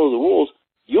to follow the rules,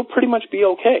 you'll pretty much be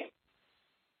okay.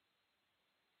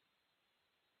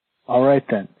 All right,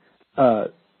 then.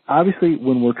 Obviously,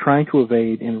 when we're trying to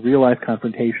evade in real-life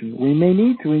confrontation, we may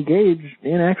need to engage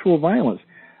in actual violence.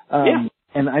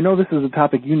 And I know this is a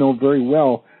topic you know very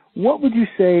well. What would you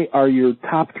say are your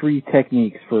top 3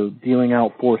 techniques for dealing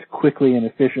out force quickly and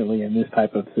efficiently in this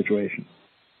type of situation?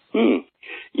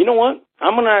 You know what?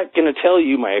 I'm not going to tell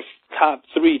you my top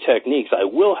 3 techniques. I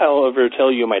will, however,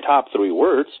 tell you my top 3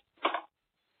 words.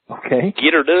 Okay.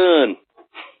 Get her done.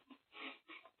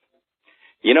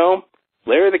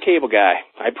 Larry the Cable Guy.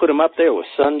 I put him up there with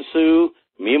Sun Tzu,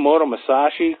 Miyamoto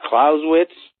Musashi,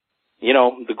 Clausewitz,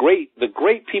 the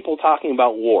great people talking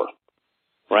about war,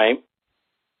 right?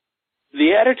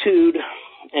 The attitude,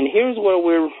 and here's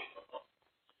where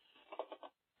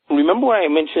remember when I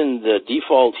mentioned the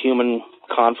default human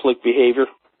conflict behavior,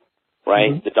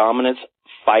 right? Mm-hmm. The dominance,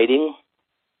 fighting.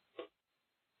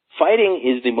 Fighting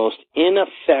is the most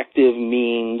ineffective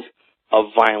means of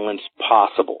violence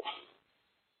possible.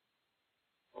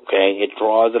 Okay, it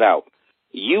draws it out.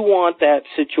 You want that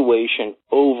situation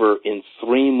over in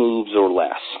 3 moves or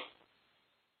less.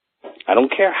 I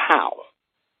don't care how,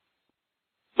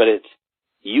 but it's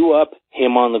you up,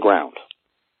 him on the ground.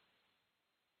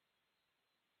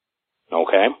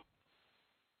 Okay?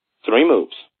 3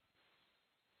 moves.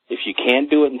 If you can't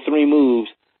do it in 3 moves,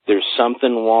 there's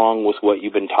something wrong with what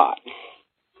you've been taught.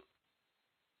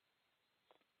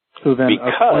 So then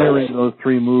acquiring those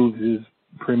 3 moves is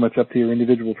pretty much up to your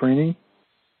individual training?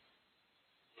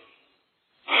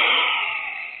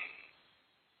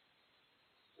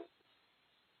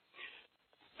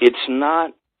 It's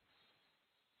not...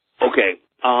 Okay.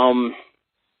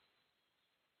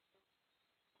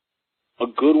 A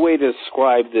good way to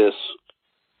describe this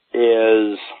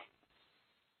is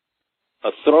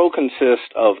a throw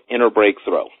consists of enter, break,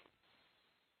 throw.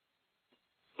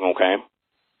 Okay?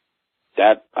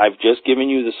 That I've just given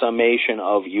you the summation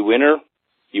of you enter,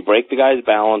 you break the guy's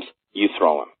balance, you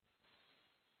throw him.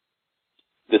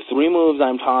 The 3 moves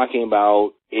I'm talking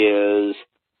about is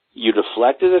you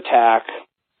deflect his attack,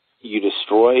 you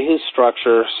destroy his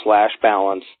structure /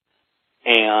 balance,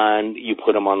 and you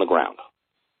put him on the ground.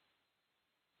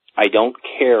 I don't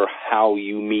care how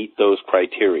you meet those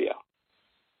criteria,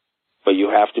 but you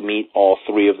have to meet all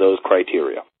 3 of those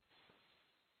criteria.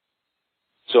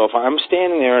 So if I'm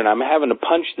standing there and I'm having to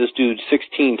punch this dude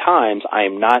 16 times, I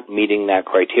am not meeting that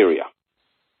criteria.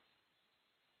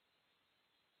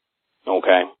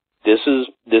 Okay? This is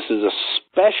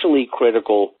especially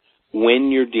critical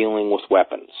when you're dealing with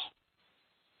weapons.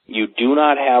 You do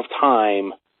not have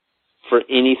time for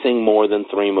anything more than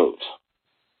 3 moves.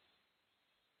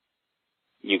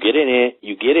 You get in,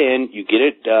 you get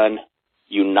it done,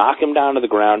 you knock him down to the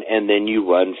ground, and then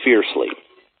you run fiercely.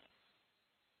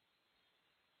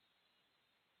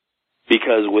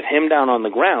 Because with him down on the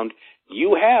ground,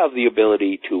 you have the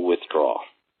ability to withdraw.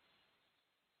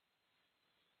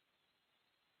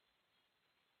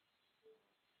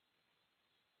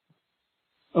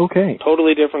 Okay.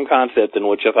 Totally different concept than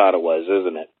what you thought it was,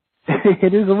 isn't it?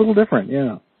 It is a little different,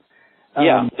 yeah.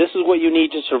 Yeah, this is what you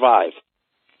need to survive.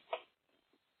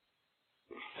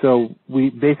 So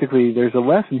there's a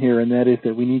lesson here, and that is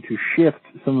that we need to shift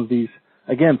some of these,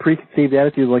 again, preconceived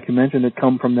attitudes, like you mentioned, that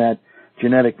come from that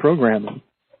genetic programming.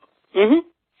 Mm-hmm.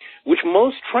 Which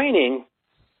most training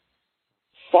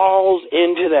falls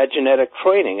into that genetic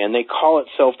training, and they call it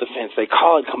self-defense, they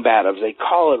call it combatives, they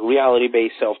call it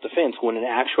reality-based self-defense, when in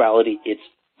actuality it's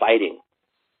fighting.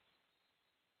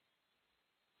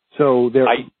 So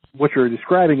what you're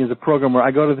describing is a program where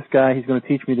I go to this guy, he's going to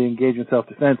teach me to engage in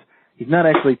self-defense. He's not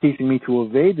actually teaching me to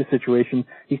evade the situation.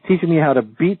 He's teaching me how to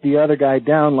beat the other guy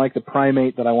down like the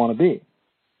primate that I want to be.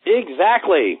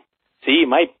 Exactly. See,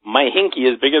 my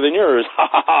hinky is bigger than yours. Ha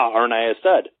ha ha, aren't I a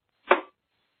stud?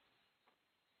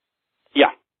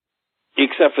 Yeah.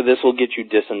 Except for this will get you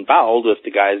disemboweled if the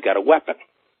guy's got a weapon.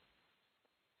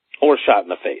 Or shot in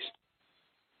the face.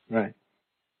 Right.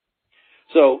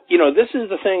 So, this is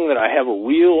the thing that I have a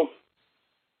real...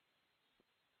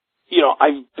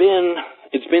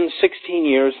 It's been 16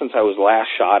 years since I was last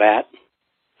shot at.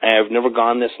 I have never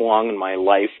gone this long in my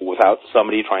life without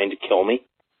somebody trying to kill me.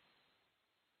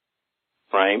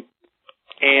 Right?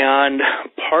 And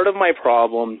part of my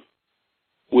problem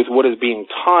with what is being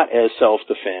taught as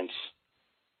self-defense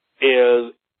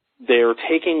is they're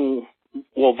taking...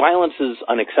 Well, violence is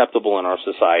unacceptable in our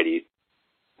society,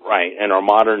 right, and our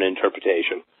modern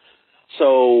interpretation.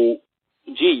 So,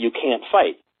 you can't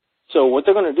fight. So what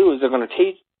they're going to do is they're going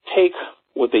to take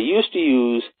what they used to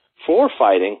use for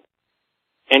fighting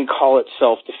and call it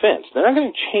self-defense. They're not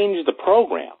going to change the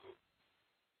program.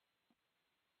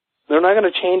 They're not going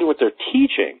to change what they're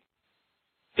teaching.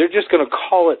 They're just going to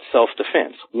call it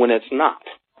self-defense when it's not.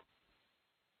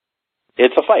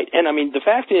 It's a fight. And, the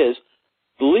fact is,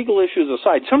 the legal issues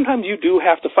aside, sometimes you do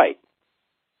have to fight.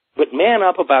 But man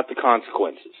up about the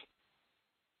consequences.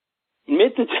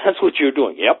 Admit that that's what you're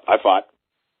doing. Yep, I fought.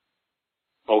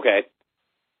 Okay.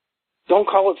 Don't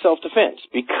call it self-defense,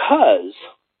 because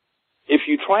if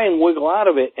you try and wiggle out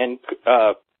of it and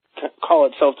call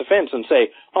it self-defense and say,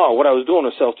 oh, what I was doing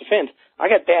was self-defense, I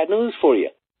got bad news for you.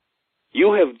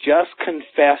 You have just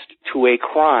confessed to a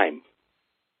crime.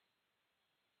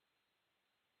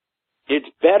 It's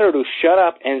better to shut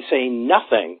up and say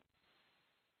nothing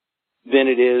than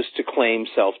it is to claim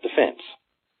self-defense.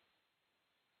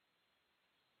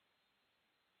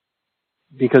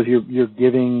 Because you're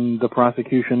giving the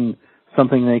prosecution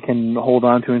something they can hold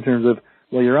on to in terms of,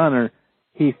 well, Your Honor,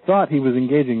 he thought he was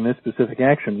engaging in this specific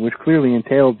action, which clearly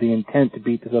entailed the intent to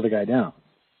beat this other guy down.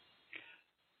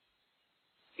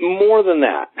 More than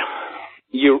that.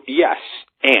 Yes,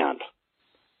 and.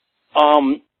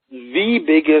 The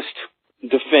biggest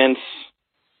defense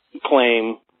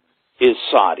claim is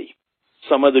Saudi.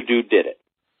 Some other dude did it.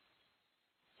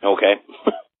 Okay?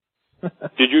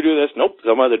 Did you do this? Nope,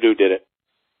 some other dude did it.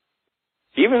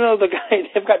 Even though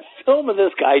they've got film of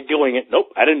this guy doing it. Nope,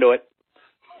 I didn't do it.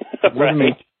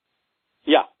 Right?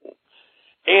 Yeah.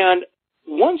 And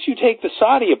once you take the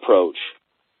Saudi approach,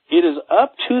 it is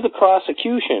up to the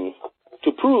prosecution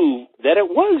to prove that it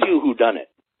was you who done it.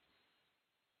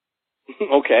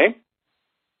 Okay?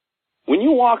 When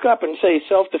you walk up and say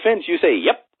self-defense, you say,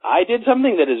 yep, I did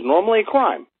something that is normally a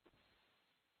crime.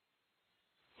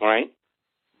 All right?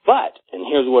 But, and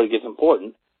here's where it gets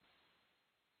important,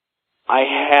 I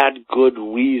had good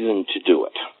reason to do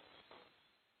it.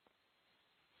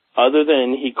 Other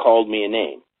than he called me a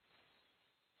name.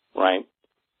 Right?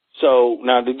 So,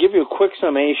 now to give you a quick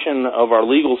summation of our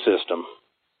legal system,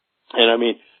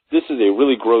 and this is a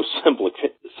really gross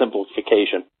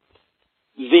simplification.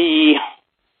 The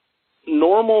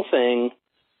normal normal thing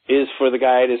is for the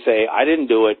guy to say, I didn't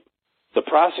do it, the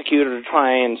prosecutor to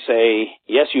try and say,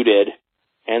 yes, you did,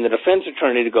 and the defense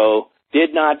attorney to go,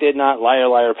 did not, liar,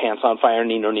 liar, pants on fire,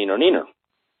 neener, neener, neener.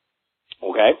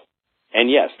 Okay? And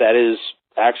yes, that is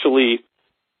actually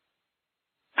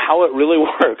how it really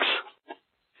works.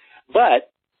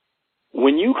 But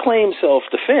when you claim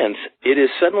self-defense, it is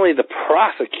suddenly the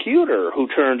prosecutor who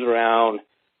turns around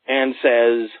and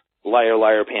says, liar,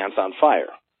 liar, pants on fire.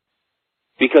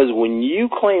 Because when you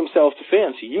claim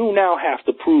self-defense, you now have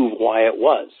to prove why it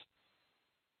was.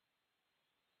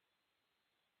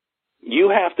 You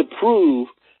have to prove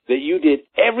that you did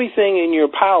everything in your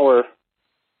power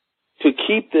to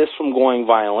keep this from going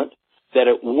violent, that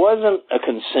it wasn't a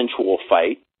consensual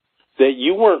fight, that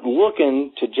you weren't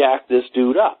looking to jack this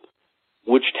dude up,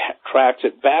 which tracks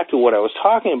it back to what I was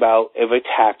talking about of a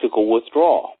tactical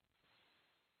withdrawal.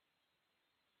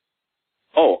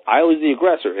 Oh, I was the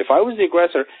aggressor. If I was the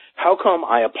aggressor, how come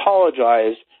I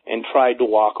apologized and tried to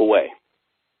walk away?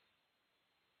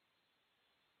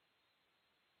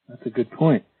 That's a good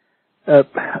point.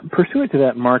 Pursuant to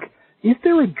that, Mark, is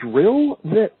there a drill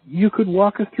that you could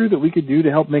walk us through that we could do to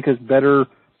help make us better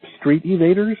street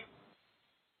evaders?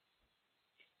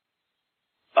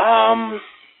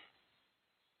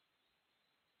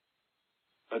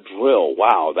 A drill.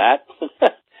 Wow, that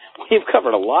we've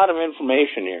covered a lot of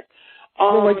information here.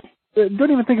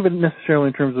 Don't even think of it necessarily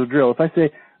in terms of a drill. If I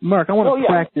say, Mark, I want to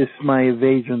practice my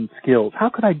evasion skills, how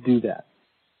could I do that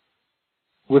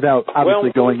without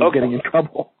obviously and getting in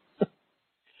trouble?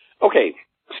 Okay,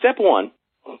 step one.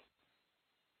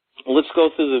 Let's go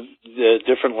through the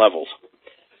different levels.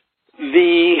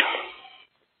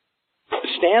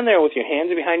 Stand there with your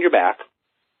hands behind your back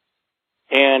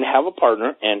and have a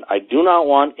partner, and I do not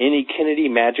want any Kennedy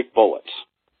magic bullets,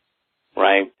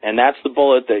 right? And that's the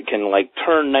bullet that can, like,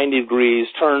 turn 90 degrees,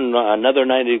 turn another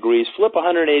 90 degrees, flip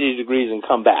 180 degrees, and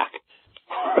come back,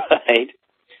 right?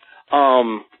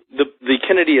 The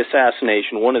Kennedy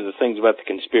assassination, one of the things about the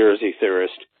conspiracy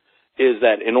theorist is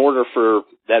that in order for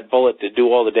that bullet to do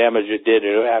all the damage it did,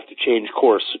 it would have to change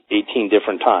course 18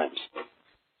 different times.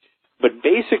 But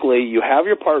basically, you have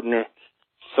your partner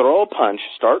throw a punch,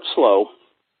 start slow,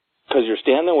 because you're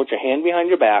standing there with your hand behind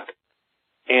your back,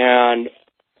 and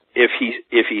if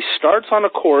he starts on a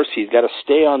course, he's got to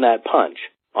stay on that punch,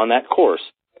 on that course.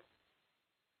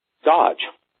 Dodge.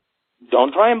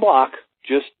 Don't try and block,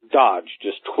 just dodge.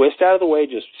 Just twist out of the way,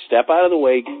 just step out of the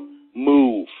way,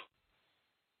 move.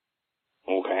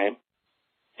 Okay?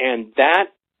 And that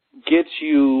gets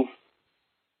you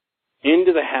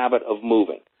into the habit of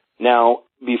moving. Now,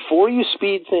 before you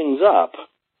speed things up,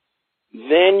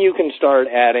 then you can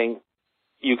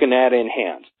add in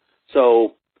hands.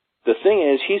 So the thing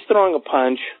is, he's throwing a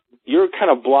punch, you're kind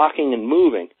of blocking and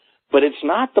moving, but it's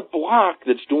not the block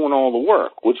that's doing all the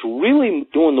work. What's really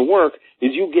doing the work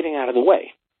is you getting out of the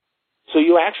way. So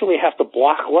you actually have to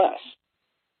block less.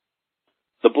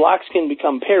 The blocks can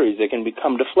become parries, they can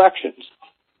become deflections,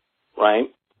 right?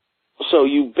 So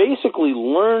you basically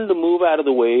learn to move out of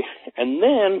the way and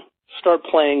then start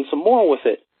playing some more with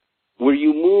it, where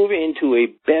you move into a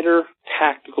better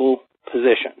tactical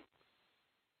position,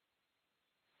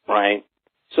 right?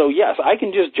 So yes, I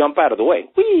can just jump out of the way.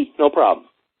 Whee! No problem.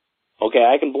 Okay,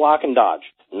 I can block and dodge.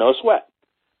 No sweat.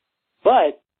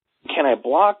 But can I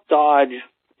block, dodge,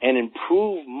 and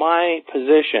improve my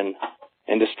position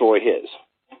and destroy his?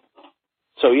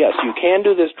 So yes, you can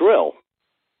do this drill,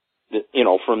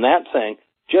 from that thing,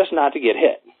 just not to get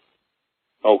hit.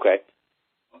 Okay.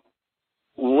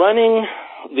 Running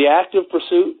the active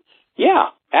pursuit, yeah,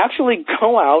 actually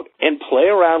go out and play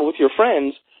around with your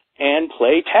friends and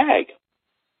play tag.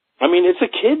 I mean, it's a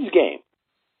kid's game,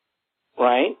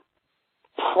 right?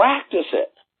 Practice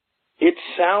it. It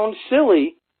sounds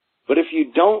silly, but if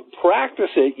you don't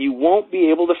practice it, you won't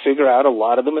be able to figure out a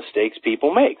lot of the mistakes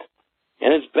people make.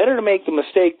 And it's better to make the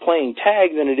mistake playing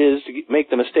tag than it is to make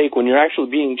the mistake when you're actually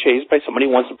being chased by somebody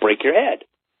who wants to break your head.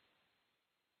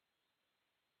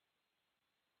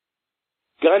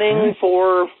 Gunning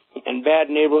in bad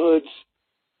neighborhoods,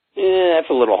 that's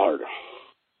a little harder.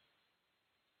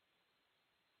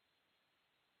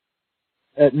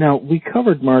 Now, we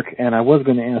covered, Mark, and I was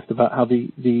going to ask about how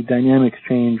the dynamics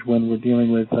change when we're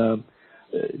dealing with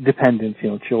dependents,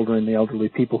 children, the elderly,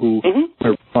 people who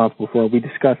are responsible for it. We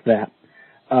discussed that.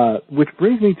 Which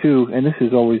brings me to, and this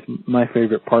is always my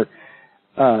favorite part,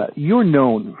 you're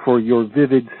known for your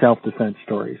vivid self-defense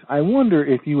stories. I wonder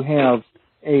if you have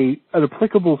an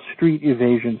applicable street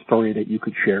evasion story that you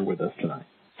could share with us tonight.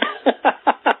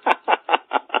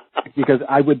 Because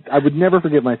I would never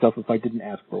forgive myself if I didn't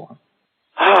ask for one.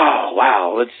 Oh,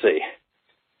 wow, let's see.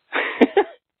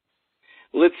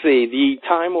 let's see, the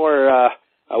time where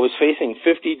I was facing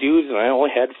 50 dudes and I only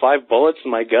had 5 bullets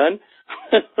in my gun,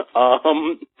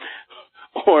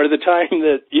 or the time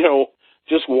that,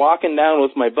 just walking down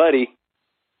with my buddy,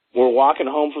 we're walking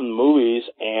home from the movies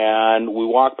and we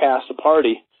walk past a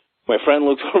party. My friend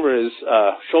looks over his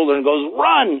shoulder and goes,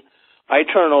 "Run!" I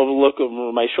turn over, look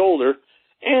over my shoulder,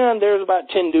 and there's about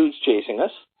 10 dudes chasing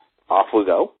us. Off we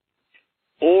go.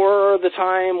 Or the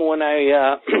time when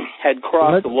I had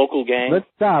crossed the local gang. Let's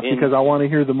stop because I want to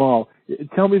hear them all.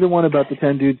 Tell me the one about the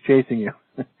 10 dudes chasing you.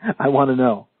 I want to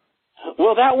know.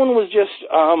 Well, that one was just,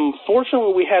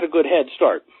 fortunately we had a good head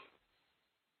start.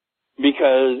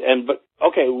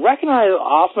 Recognize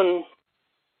often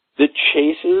that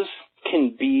chases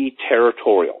can be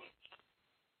territorial.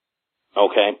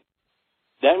 Okay?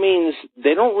 That means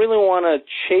they don't really want to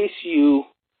chase you.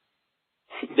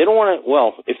 They don't want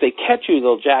to, if they catch you,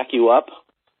 they'll jack you up,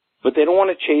 but they don't want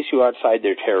to chase you outside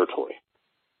their territory.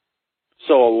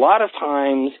 So a lot of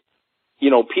times,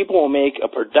 people will make a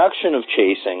production of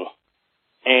chasing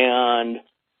and,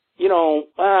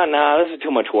 this is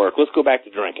too much work. Let's go back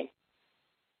to drinking.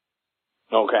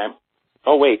 Okay.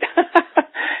 Oh, wait.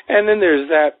 And then there's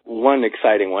that one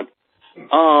exciting one.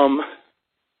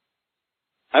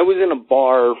 I was in a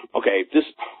bar. Okay, this,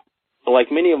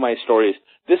 like many of my stories,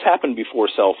 this happened before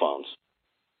cell phones.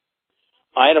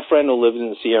 I had a friend who lived in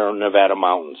the Sierra Nevada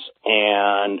mountains,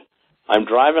 and I'm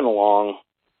driving along,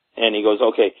 and he goes,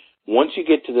 "Okay, once you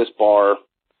get to this bar,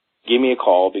 give me a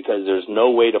call because there's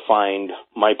no way to find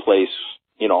my place.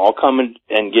 I'll come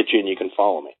and get you, and you can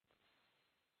follow me."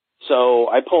 So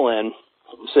I pull in.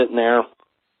 I'm sitting there.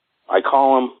 I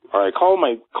call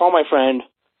my friend,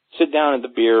 sit down at the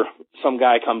beer. Some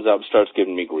guy comes up, starts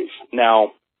giving me grief.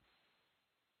 Now,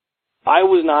 I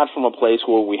was not from a place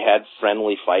where we had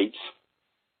friendly fights,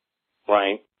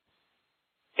 right?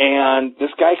 And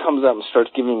this guy comes up and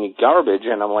starts giving me garbage,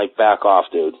 and I'm like, "Back off,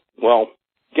 dude." Well,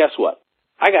 guess what?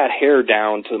 I got hair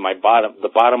down to the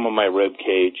bottom of my rib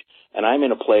cage, and I'm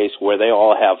in a place where they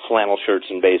all have flannel shirts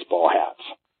and baseball hats.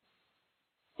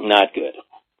 Not good.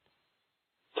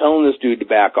 Telling this dude to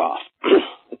back off.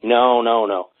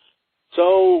 No.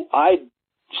 So I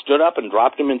stood up and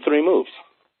dropped him in 3 moves.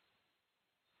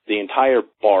 The entire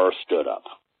bar stood up.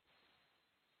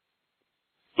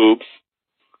 Oops.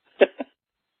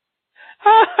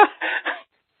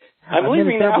 I'm leaving now. I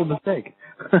made a terrible mistake.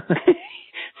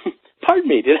 Pardon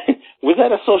me, was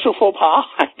that a social faux pas?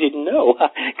 I didn't know.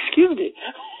 Excuse me.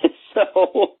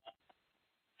 So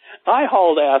I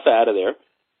hauled ass out of there.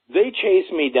 They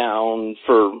chased me down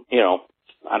for,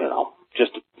 I don't know,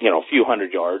 just, a few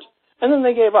hundred yards. And then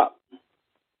they gave up.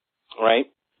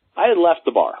 Right? I had left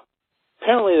the bar.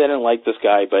 Apparently they didn't like this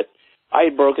guy, but I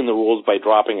had broken the rules by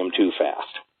dropping him too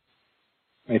fast.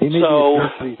 Right, he made you a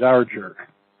jerk, but he's our jerk.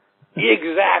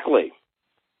 Exactly.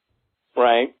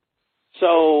 Right?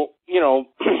 So,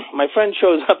 my friend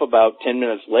shows up about 10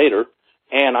 minutes later,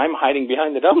 and I'm hiding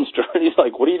behind the dumpster. And he's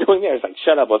like, "What are you doing there?" He's like,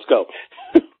 "Shut up, let's go."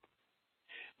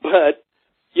 But,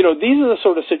 these are the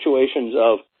sort of situations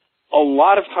of, a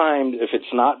lot of times, if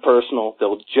it's not personal,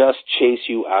 they'll just chase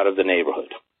you out of the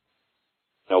neighborhood.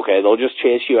 Okay, they'll just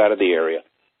chase you out of the area.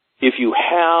 If you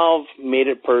have made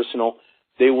it personal,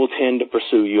 they will tend to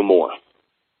pursue you more.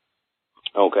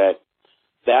 Okay,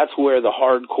 that's where the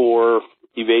hardcore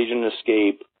evasion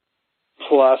escape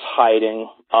plus hiding,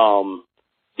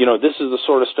 this is the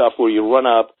sort of stuff where you run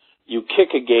up, you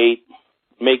kick a gate,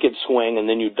 make it swing, and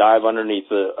then you dive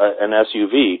underneath an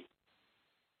SUV.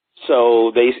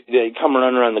 So they come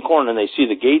running around the corner and they see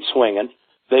the gate swinging.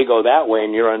 They go that way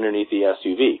and you're underneath the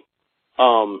SUV.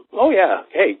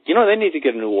 Hey, they need to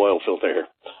get a new oil filter here.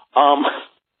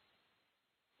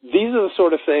 These are the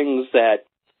sort of things that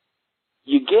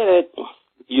you get it,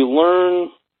 you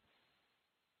learn.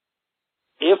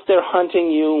 If they're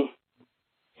hunting you,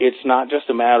 it's not just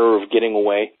a matter of getting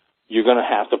away. You're going to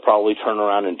have to probably turn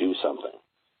around and do something.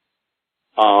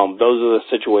 Those are the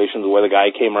situations where the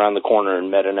guy came around the corner and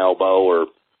met an elbow or,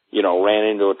 ran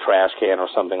into a trash can or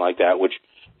something like that, which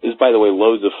is, by the way,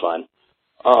 loads of fun.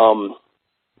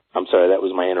 I'm sorry, that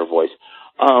was my inner voice.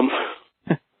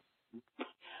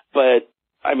 But,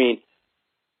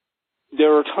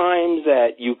 there are times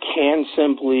that you can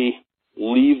simply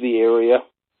leave the area,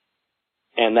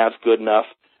 and that's good enough.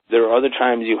 There are other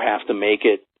times you have to make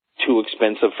it too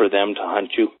expensive for them to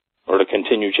hunt you or to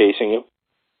continue chasing you.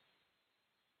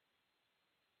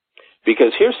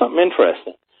 Because here's something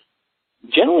interesting.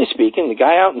 Generally speaking, the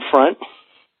guy out in front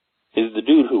is the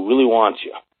dude who really wants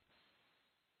you.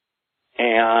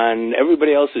 And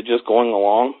everybody else is just going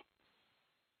along.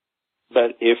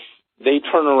 But if they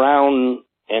turn around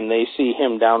and they see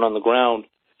him down on the ground,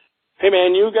 Hey,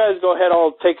 man, you guys go ahead.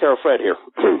 I'll take care of Fred here.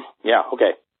 Yeah,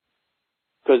 okay.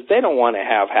 Because they don't want to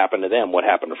have happen to them what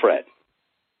happened to Fred.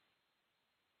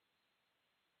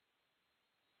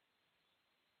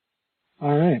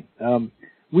 All right.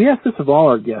 We asked this of all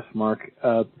our guests, Mark.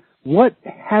 What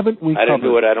haven't we covered? I didn't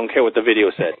do it. I don't care what the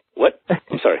video said. What?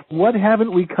 I'm sorry. What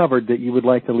haven't we covered that you would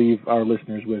like to leave our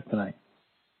listeners with tonight?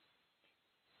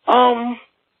 On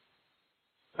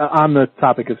the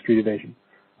topic of street evasion.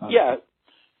 Yeah.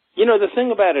 You know, the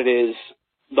thing about it is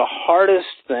the hardest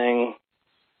thing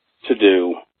to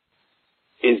do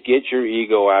is get your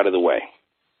ego out of the way.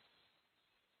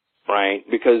 Right?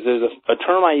 Because there's a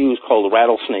term I use called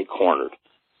rattlesnake cornered.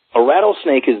 A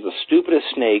rattlesnake is the stupidest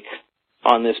snake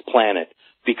on this planet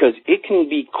because it can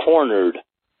be cornered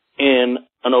in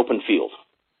an open field.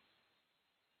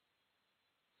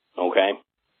 Okay?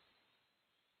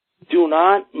 Do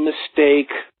not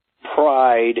mistake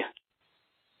pride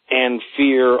and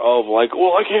fear of like,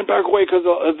 well, I can't back away because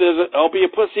I'll be a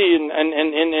pussy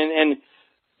and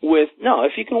with, no,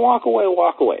 if you can walk away,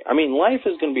 walk away. I mean, life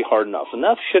is going to be hard enough.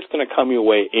 Enough shit's going to come your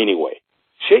way anyway.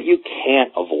 Shit you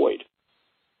can't avoid.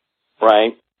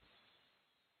 Right?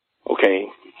 Okay,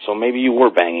 so maybe you were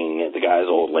banging the guy's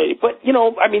old lady. But, you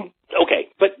know, I mean, okay,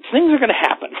 but things are going to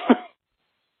happen.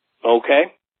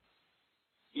 Okay?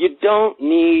 You don't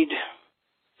need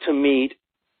to meet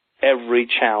every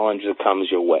challenge that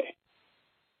comes your way.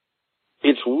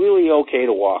 It's really okay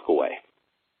to walk away.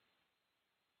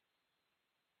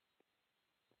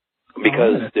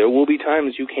 Because there will be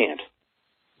times you can't.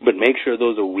 But make sure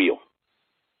those are real.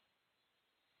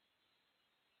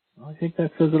 Well, I think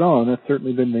that says it all, and that's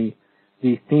certainly been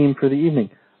the theme for the evening.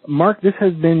 Mark, this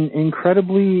has been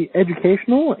incredibly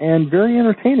educational and very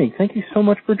entertaining. Thank you so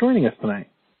much for joining us tonight.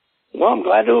 Well, I'm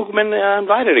glad to have been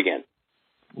invited again.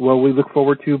 Well, we look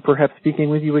forward to perhaps speaking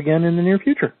with you again in the near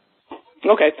future.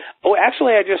 Okay. Oh,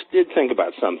 actually, I just did think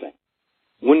about something.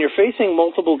 When you're facing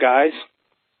multiple guys,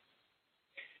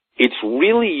 it's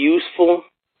really useful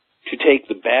to take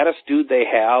the baddest dude they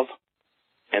have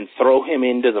and throw him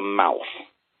into the mouth.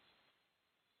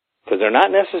 Because they're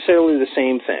not necessarily the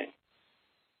same thing.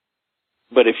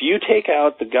 But if you take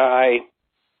out the guy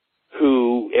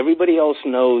who everybody else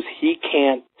knows he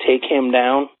can't take him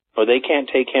down, or they can't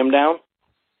take him down,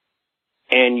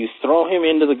 and you throw him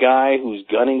into the guy who's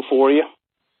gunning for you,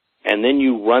 and then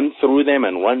you run through them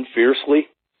and run fiercely,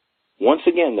 once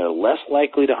again, they're less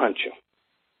likely to hunt you.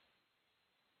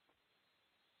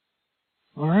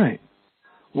 All right.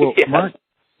 Well, yeah. Mark,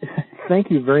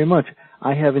 thank you very much.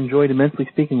 I have enjoyed immensely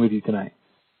speaking with you tonight.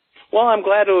 Well, I'm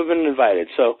glad to have been invited,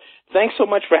 so thanks so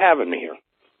much for having me here.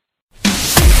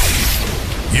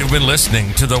 You've been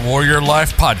listening to the Warrior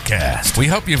Life Podcast. We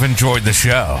hope you've enjoyed the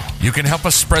show. You can help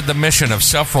us spread the mission of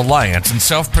self-reliance and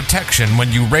self-protection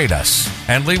when you rate us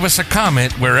and leave us a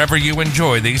comment wherever you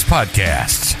enjoy these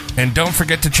podcasts. And don't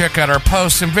forget to check out our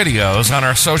posts and videos on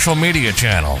our social media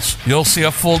channels. You'll see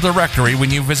a full directory when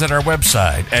you visit our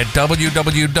website at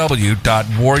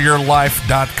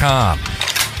www.warriorlife.com.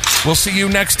 We'll see you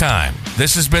next time.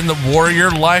 This has been the Warrior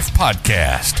Life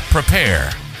Podcast.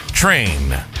 Prepare,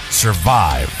 train,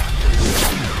 survive.